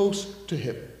live close to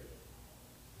him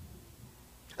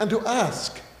and to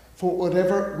ask for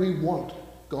whatever we want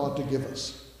God to give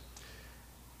us.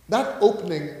 That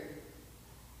opening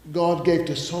God gave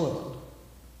to Solomon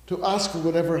to ask for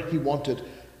whatever he wanted,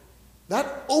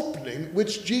 that opening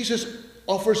which Jesus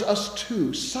offers us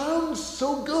too, sounds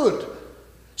so good,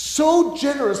 so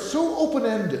generous, so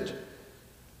open-ended.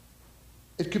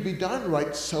 It could be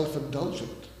downright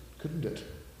self-indulgent, couldn't it?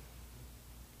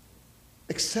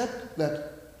 Except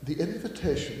that the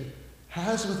invitation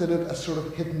has within it a sort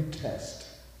of hidden test.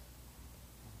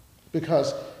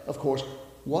 Because, of course,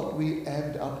 what we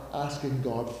end up asking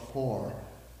God for,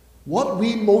 what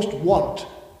we most want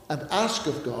and ask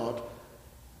of God,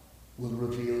 will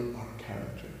reveal our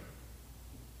character.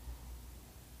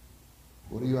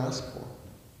 What do you ask for?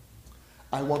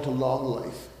 I want a long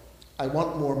life. I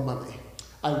want more money.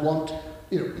 I want,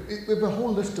 we have a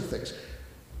whole list of things.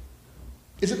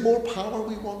 Is it more power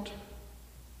we want?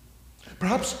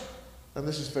 Perhaps, and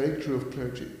this is very true of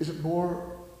clergy, is it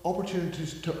more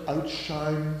opportunities to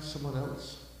outshine someone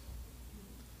else?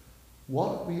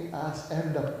 What we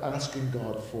end up asking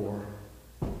God for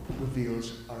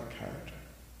reveals our character.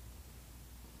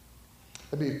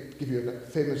 Let me give you a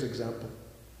famous example.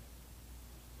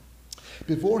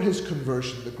 Before his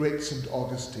conversion, the great St.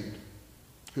 Augustine,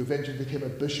 who eventually became a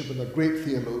bishop and a great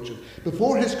theologian,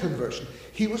 before his conversion,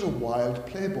 he was a wild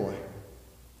playboy.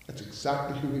 That's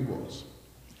exactly who he was.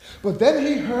 But then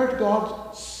he heard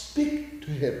God speak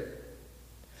to him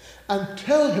and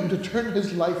tell him to turn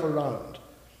his life around.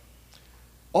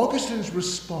 Augustine's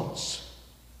response,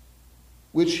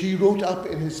 which he wrote up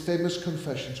in his famous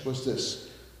Confessions, was this: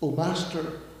 O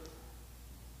Master,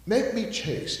 make me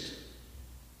chaste,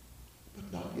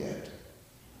 but not yet.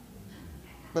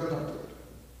 But not yet.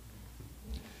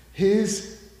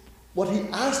 What he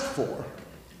asked for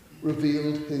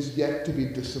revealed his yet to be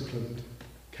disciplined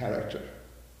character.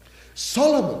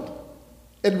 Solomon,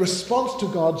 in response to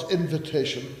God's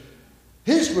invitation,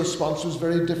 his response was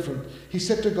very different. He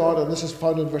said to God, and this is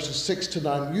found in verses 6 to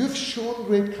 9, "You've shown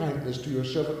great kindness to your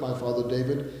servant my father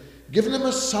David, given him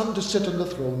a son to sit on the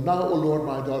throne. Now, O Lord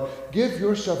my God, give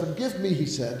your servant, give me," he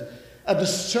said, "a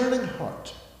discerning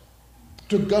heart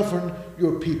to govern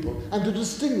your people and to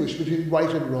distinguish between right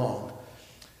and wrong."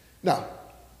 Now,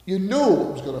 you know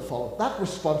what was going to follow. That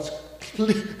response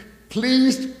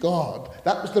pleased God.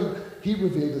 He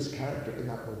revealed his character in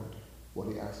that moment,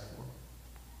 what he asked for.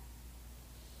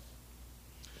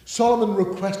 Solomon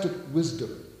requested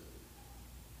wisdom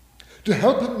to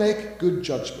help him make good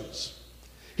judgments.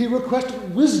 He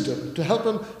requested wisdom to help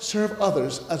him serve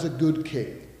others as a good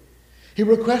king. He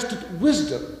requested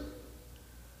wisdom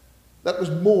that was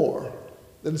more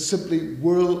than simply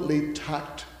worldly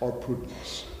tact or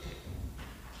prudence.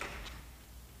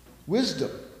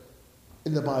 Wisdom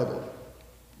in the Bible,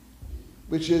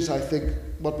 which is, I think,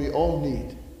 what we all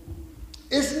need,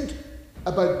 isn't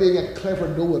about being a clever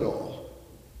know-it-all.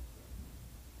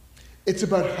 It's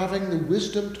about having the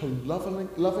wisdom to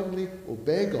lovingly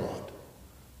obey God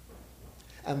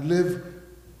and live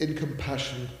in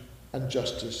compassion and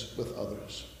justice with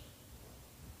others.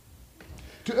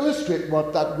 To illustrate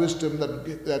what that wisdom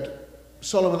that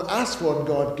Solomon asked for and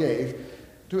God gave,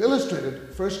 to illustrate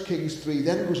it, 1 Kings 3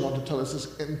 then goes on to tell us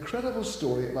this incredible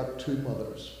story about two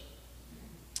mothers,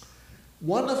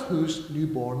 one of whose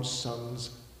newborn sons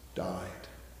died.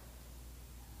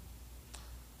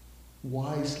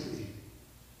 Wisely,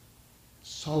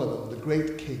 Solomon, the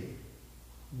great king,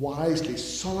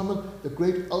 Solomon, the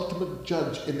great ultimate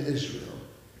judge in Israel,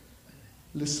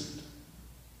 listened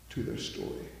to their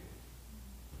story.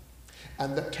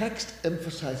 And the text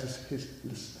emphasizes his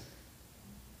listening.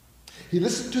 He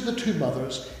listened to the two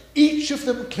mothers each of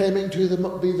them claiming to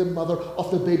be the mother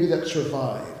of the baby that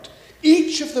survived.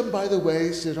 Each of them, by the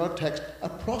way, says our text, a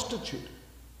prostitute,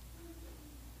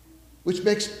 which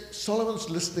makes Solomon's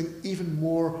listening even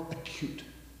more acute.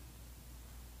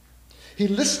 He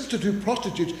listened to two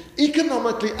prostitutes,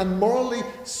 economically and morally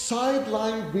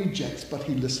sidelined rejects, but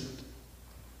he listened.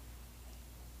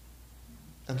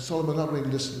 And Solomon not only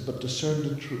listened, but discerned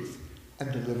the truth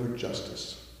and delivered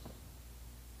justice.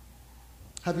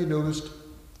 Have you noticed?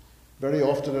 Very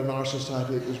often in our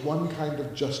society, there's one kind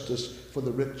of justice for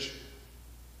the rich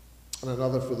and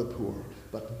another for the poor,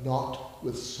 but not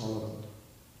with Solomon,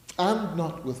 and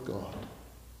not with God.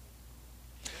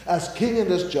 As king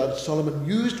and as judge, Solomon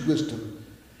used wisdom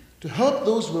to help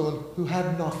those women who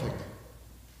had nothing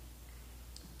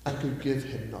and could give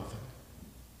him nothing.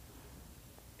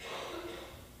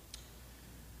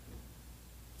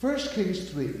 1 Kings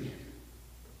 3,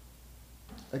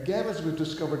 again, as we've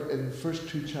discovered in the first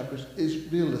two chapters,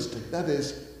 is realistic. That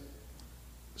is,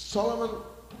 Solomon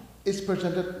is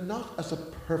presented not as a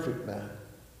perfect man.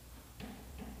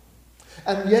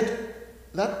 And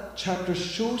yet, that chapter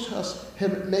shows us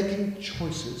him making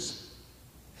choices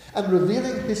and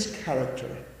revealing his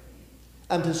character,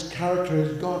 and his character,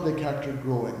 his godly character,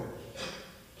 growing.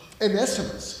 In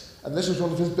essence, and this is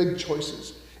one of his big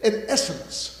choices, in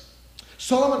essence,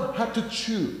 Solomon had to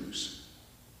choose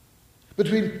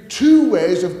between two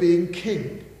ways of being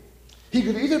king. He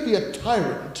could either be a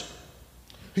tyrant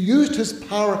who used his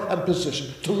power and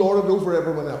position to lord it over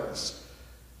everyone else,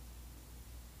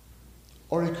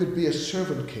 or he could be a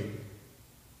servant king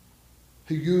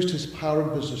who used his power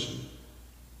and position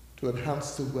to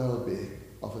enhance the well-being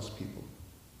of his people.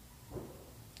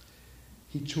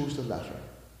 He chose the latter.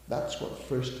 That's what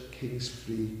 1 Kings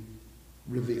 3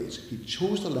 reveals. He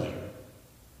chose the latter.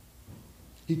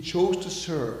 He chose to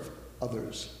serve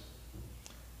others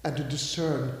and to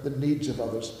discern the needs of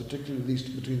others, particularly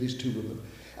between these two women.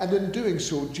 And in doing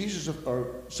so,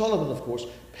 Solomon, of course,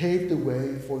 paved the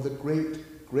way for the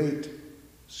great, great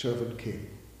servant king,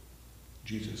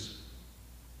 Jesus,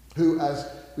 who, as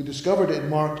we discovered in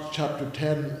Mark chapter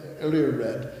 10, earlier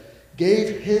read,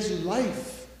 gave his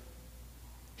life.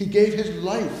 He gave his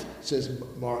life, says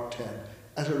Mark 10,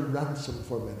 as a ransom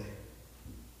for many.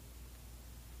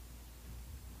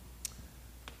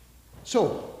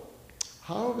 So,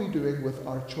 how are we doing with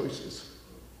our choices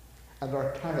and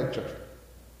our character?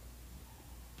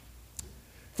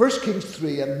 1 Kings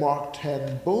 3 and Mark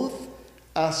 10 both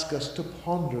ask us to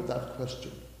ponder that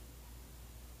question.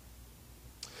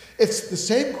 It's the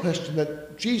same question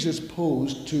that Jesus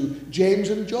posed to James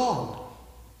and John,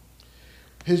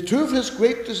 two of his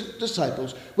great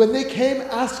disciples, when they came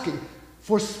asking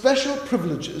for special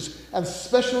privileges and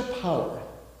special power,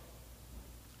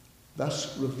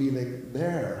 thus revealing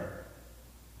their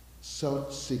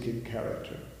self-seeking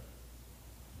character.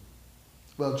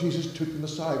 Well, Jesus took them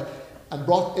aside and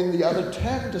brought in the other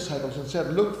 10 disciples and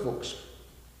said, look, folks,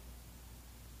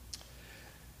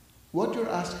 what you're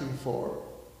asking for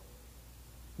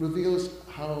reveals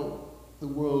how the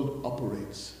world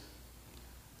operates.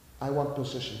 I want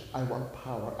position, I want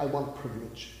power, I want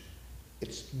privilege.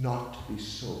 It's not to be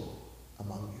so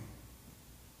among you.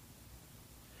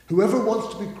 Whoever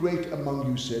wants to be great among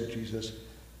you, said Jesus,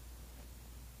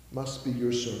 must be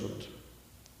your servant.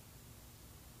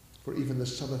 For even the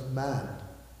Son of Man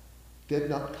did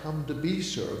not come to be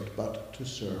served, but to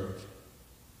serve.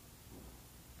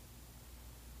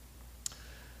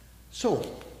 So,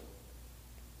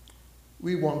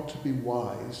 we want to be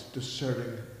wise,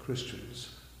 discerning Christians.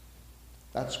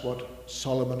 That's what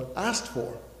Solomon asked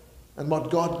for, and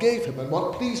what God gave him, and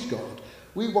what pleased God.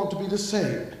 We want to be the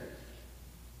same.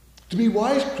 To be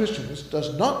wise Christians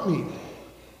does not mean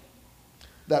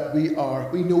that we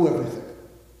know everything.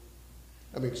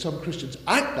 I mean, some Christians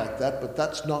act like that, but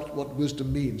that's not what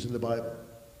wisdom means in the Bible.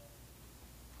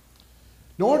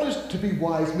 Nor does to be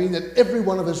wise mean that every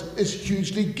one of us is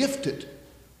hugely gifted.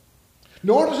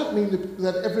 Nor does it mean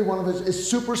that every one of us is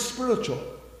super spiritual.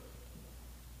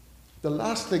 The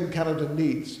last thing Canada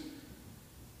needs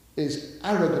is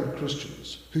arrogant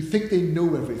Christians who think they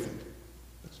know everything.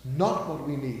 That's not what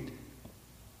we need.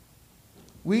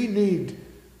 We need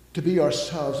to be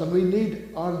ourselves, and we need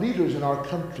our leaders in our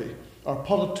country, our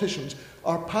politicians,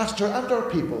 our pastor, and our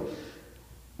people.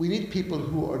 We need people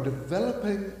who are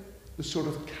developing the sort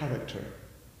of character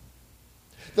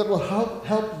that will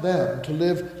help them to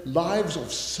live lives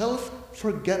of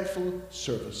self-forgetful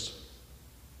service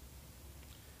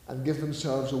and give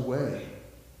themselves away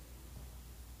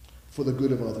for the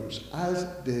good of others, as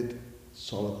did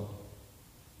Solomon.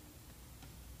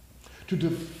 To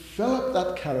develop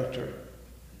that character,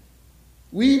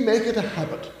 we make it a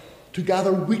habit to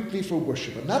gather weekly for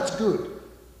worship, and that's good.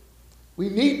 We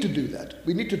need to do that.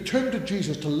 We need to turn to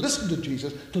Jesus, to listen to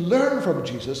Jesus, to learn from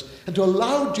Jesus, and to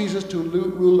allow Jesus to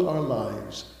rule our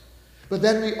lives. But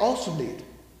then we also need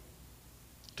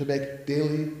to make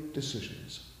daily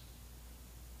decisions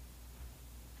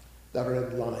that are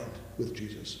in line with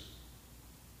Jesus.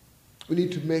 We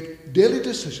need to make daily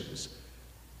decisions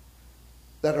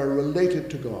that are related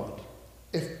to God.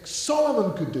 If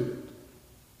Solomon could do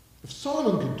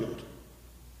it,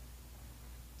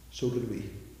 so can we.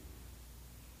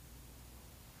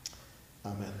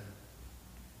 Amen.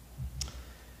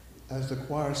 As the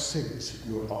choir sings,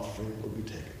 your offering will be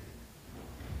taken.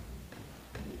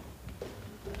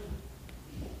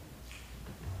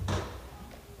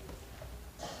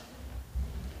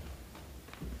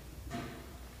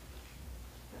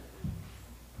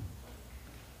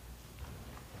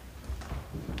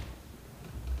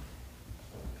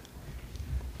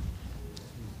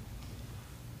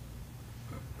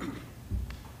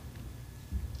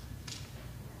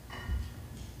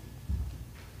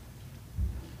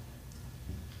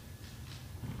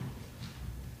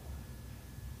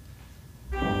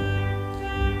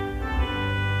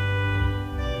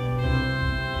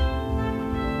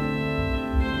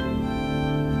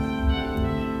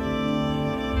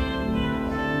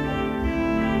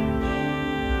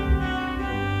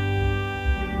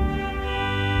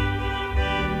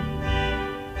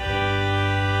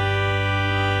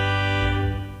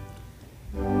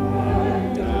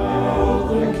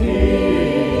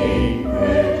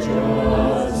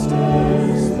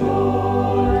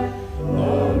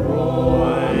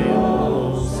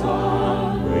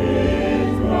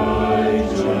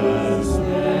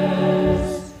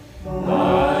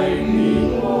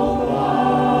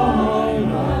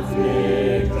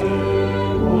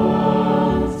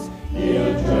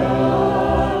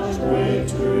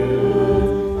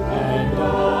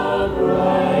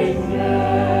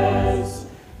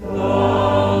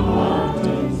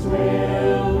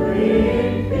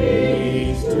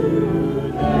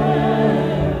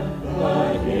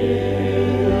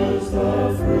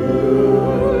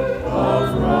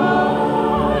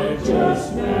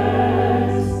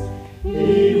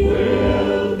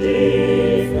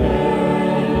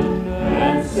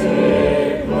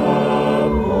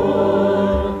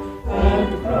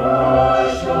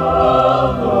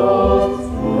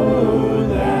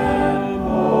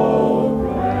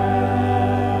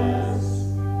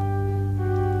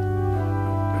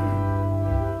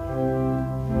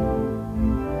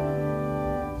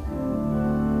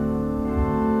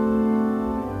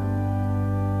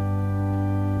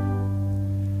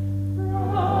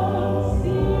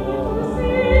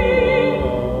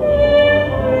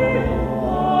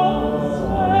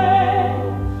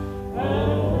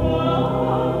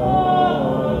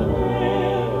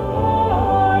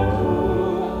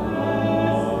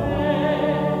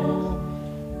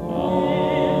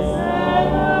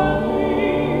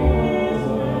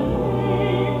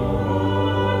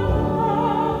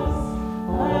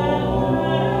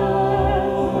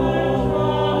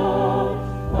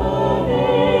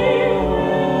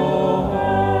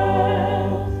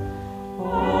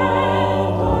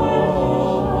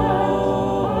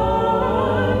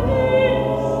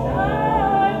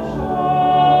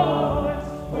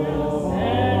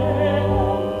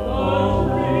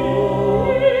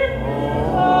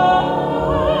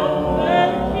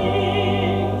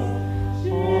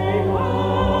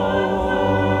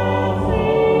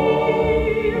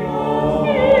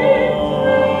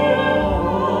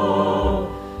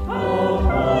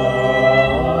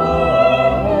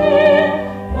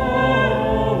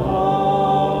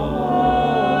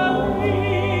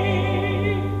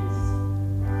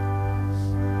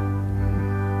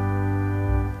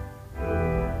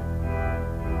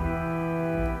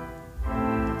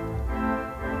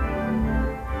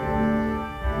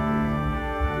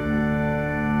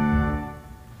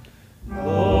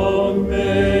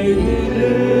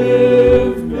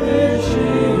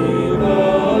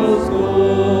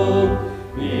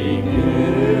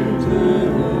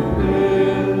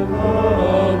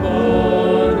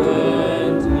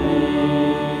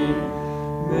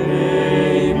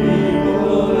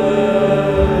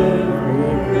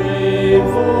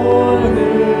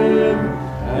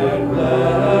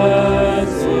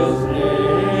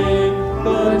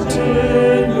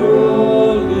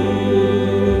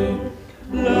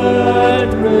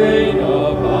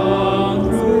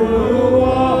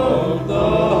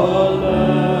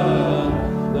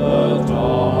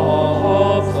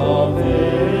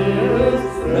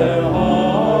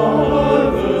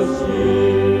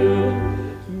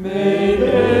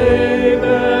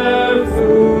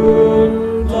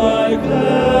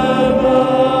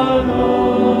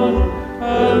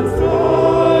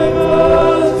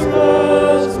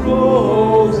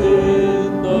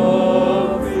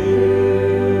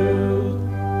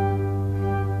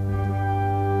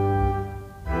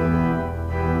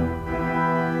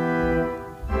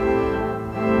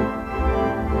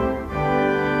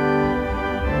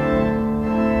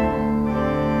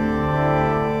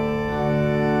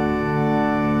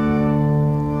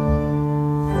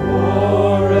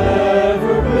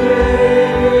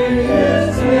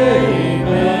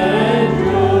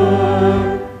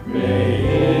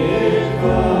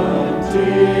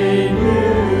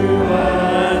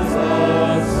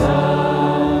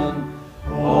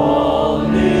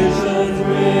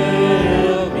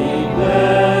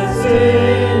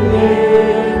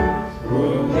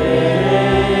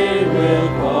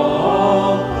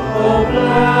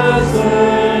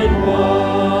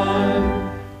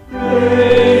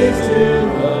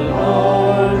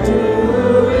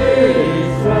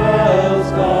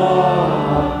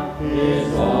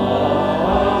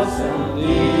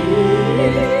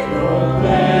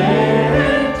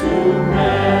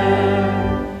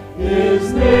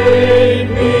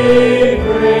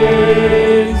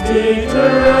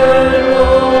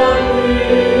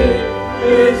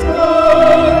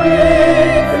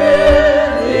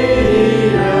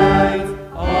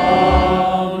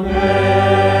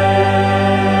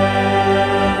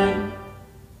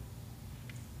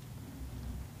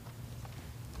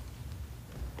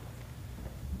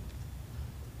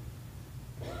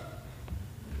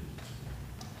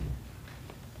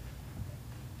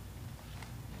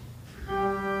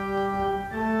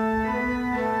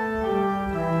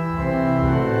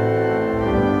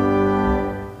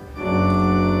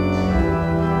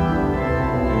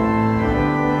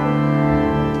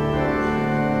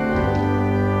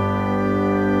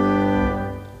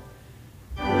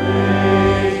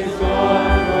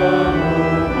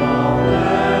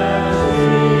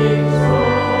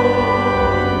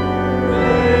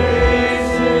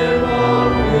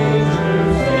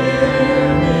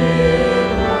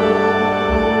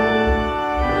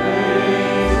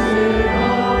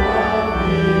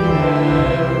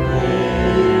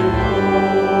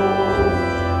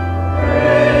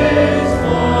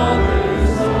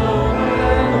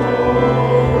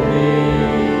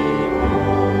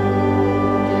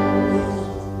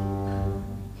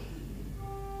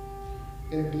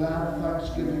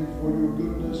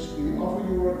 this, we offer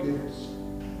you our gifts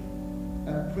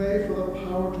and pray for the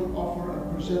power to offer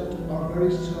and present our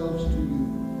very selves to you,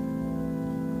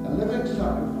 a living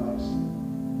sacrifice,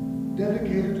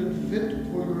 dedicated and fit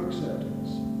for your acceptance.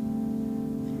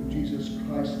 Through Jesus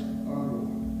Christ our Lord.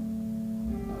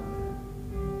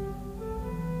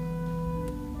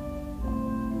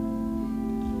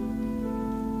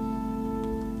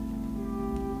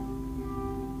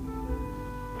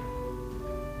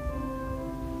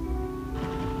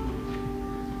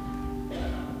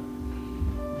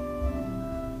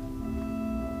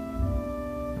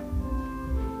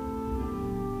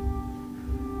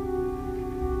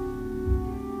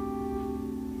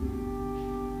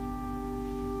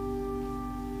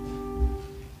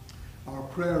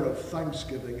 Prayer of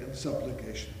thanksgiving and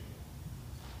supplication.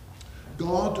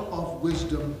 God of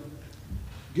wisdom,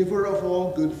 giver of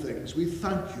all good things, we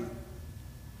thank you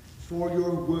for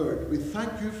your word. We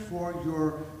thank you for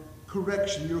your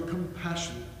correction, your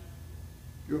compassion,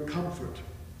 your comfort,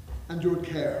 and your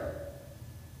care.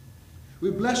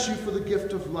 We bless you for the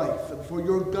gift of life and for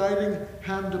your guiding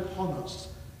hand upon us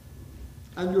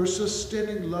and your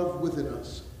sustaining love within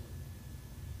us.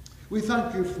 We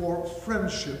thank you for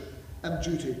friendship and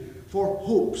duty, for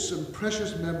hopes and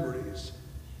precious memories,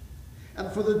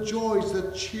 and for the joys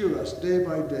that cheer us day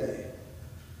by day.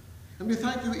 And we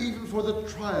thank you even for the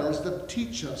trials that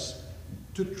teach us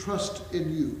to trust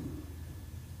in you.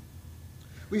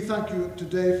 We thank you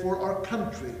today for our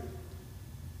country,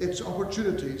 its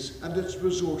opportunities and its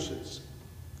resources,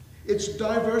 its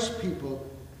diverse people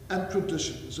and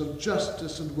traditions of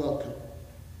justice and welcome.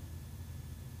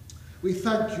 We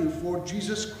thank you for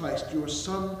Jesus Christ, your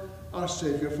Son, our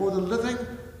Saviour, for the living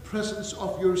presence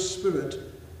of your Spirit,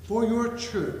 for your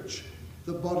church,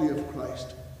 the body of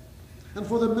Christ, and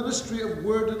for the ministry of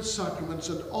word and sacraments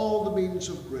and all the means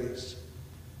of grace.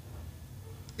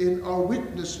 In our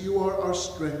weakness, you are our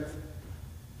strength.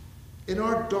 In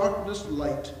our darkness,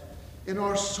 light. In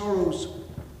our sorrows,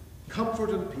 comfort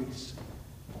and peace.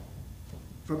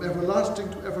 From everlasting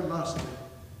to everlasting,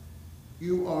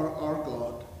 you are our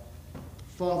God,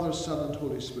 Father, Son, and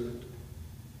Holy Spirit.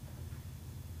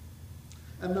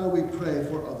 And now we pray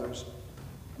for others.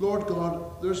 Lord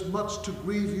God, there's much to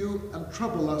grieve you and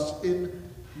trouble us in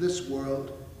this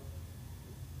world.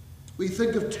 We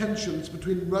think of tensions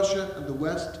between Russia and the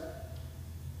West,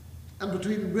 and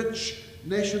between rich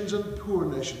nations and poor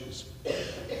nations.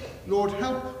 Lord,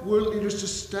 help world leaders to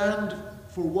stand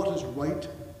for what is right,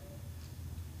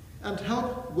 and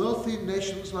help wealthy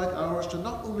nations like ours to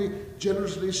not only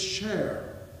generously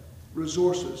share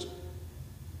resources,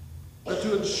 but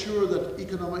to ensure that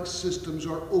economic systems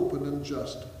are open and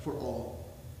just for all.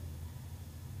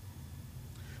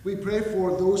 We pray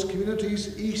for those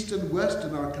communities east and west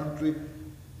in our country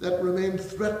that remain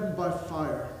threatened by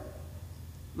fire.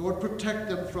 Lord, protect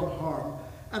them from harm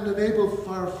and enable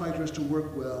firefighters to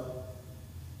work well.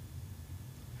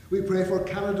 We pray for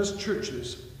Canada's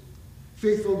churches.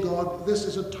 Faithful God, this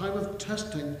is a time of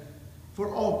testing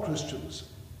for all Christians.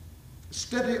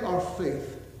 Steady our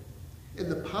faith in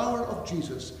the power of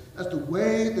Jesus as the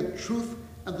way, the truth,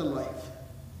 and the life.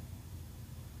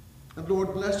 And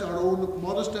Lord, bless our own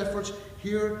modest efforts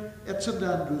here at St.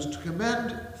 Andrews to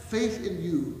commend faith in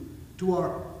you to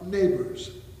our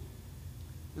neighbours.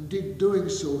 Indeed, doing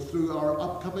so through our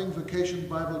upcoming Vacation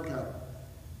Bible Camp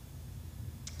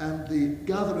and the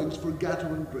gatherings for Gatto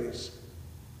and Grace.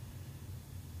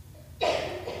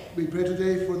 We pray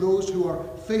today for those who are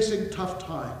facing tough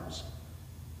times,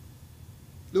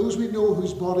 those we know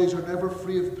whose bodies are never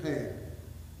free of pain,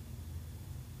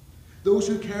 those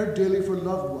who care daily for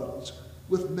loved ones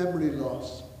with memory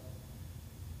loss,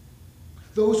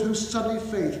 those whose sunny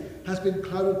faith has been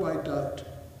clouded by doubt,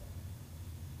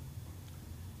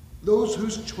 those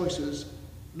whose choices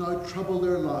now trouble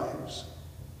their lives.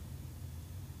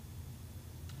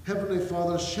 Heavenly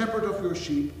Father, shepherd of your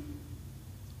sheep,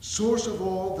 source of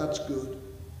all that's good,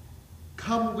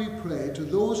 come, we pray, to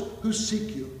those who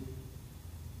seek you.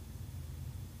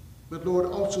 But Lord,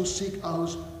 also seek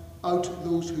out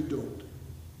those who don't.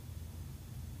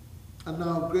 And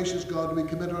now, gracious God, we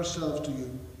commit ourselves to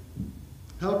you.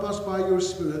 Help us by your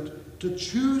Spirit to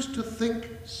choose to think,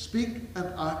 speak,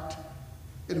 and act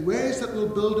in ways that will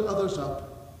build others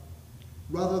up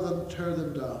rather than tear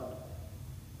them down.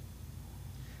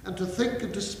 And to think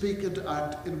and to speak and to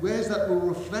act in ways that will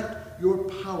reflect your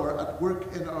power at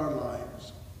work in our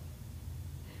lives.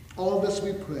 All this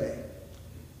we pray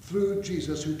through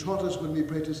Jesus, who taught us when we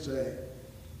pray to say,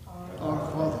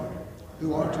 Our Father,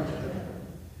 who art in heaven,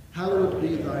 hallowed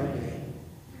be thy name.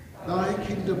 Thy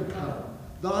kingdom come,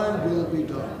 thy will be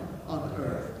done on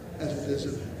earth as it is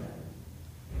in heaven.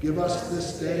 Give us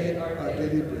this day our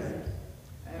daily bread,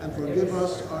 and forgive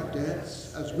us our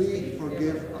debts as we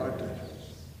forgive our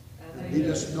debtors. And lead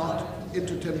us not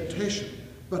into temptation,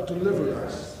 but deliver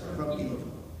us from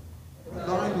evil. For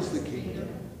thine is the kingdom,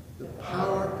 the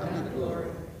power, and the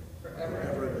glory, forever and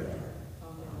ever.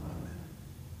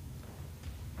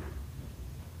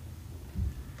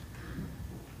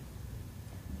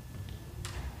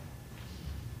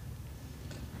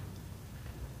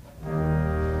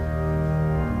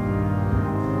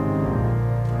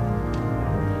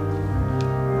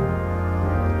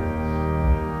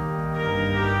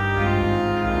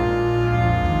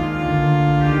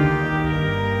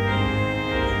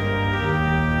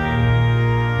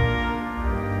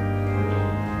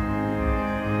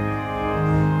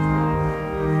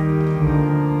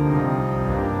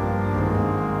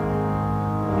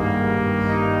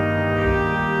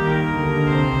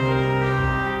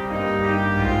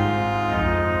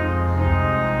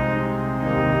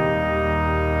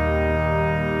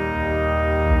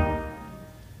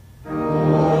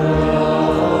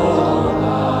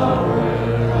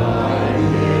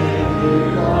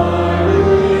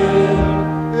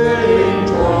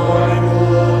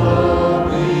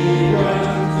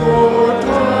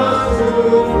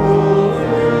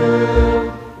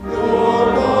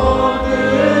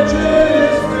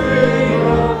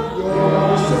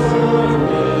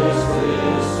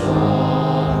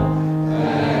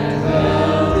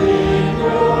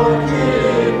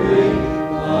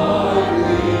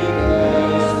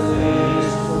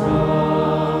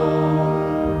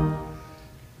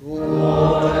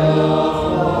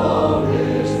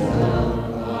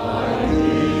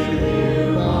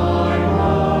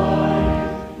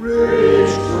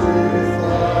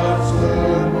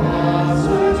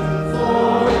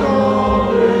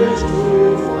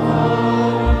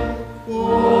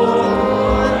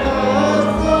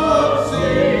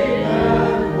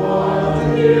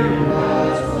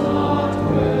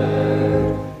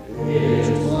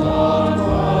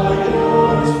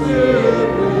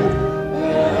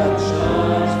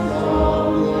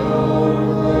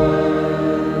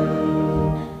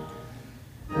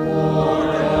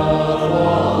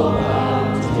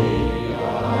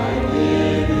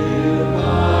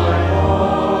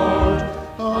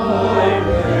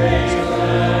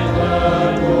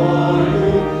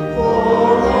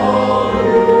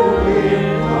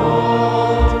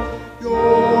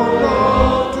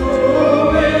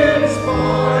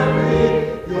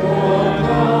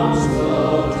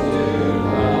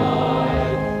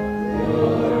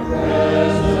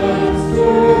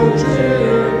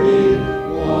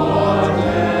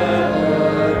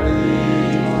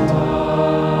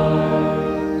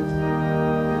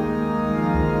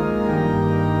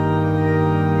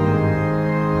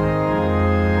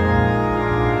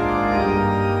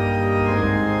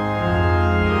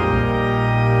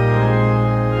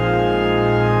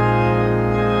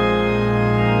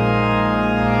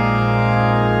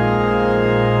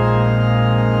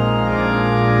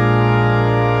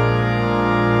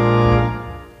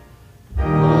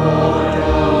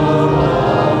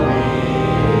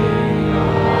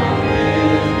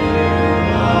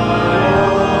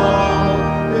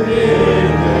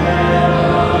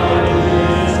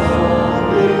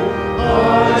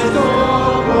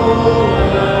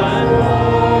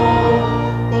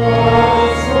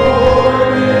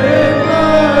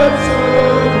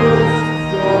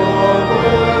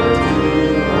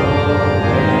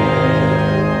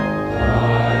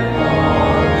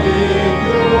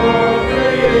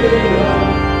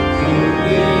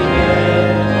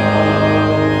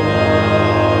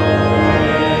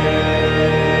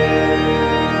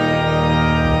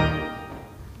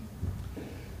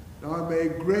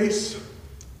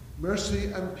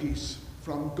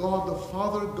 from God the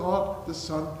Father, God the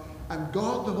Son, and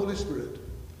God the Holy Spirit,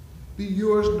 be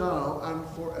yours now and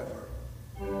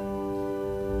forever.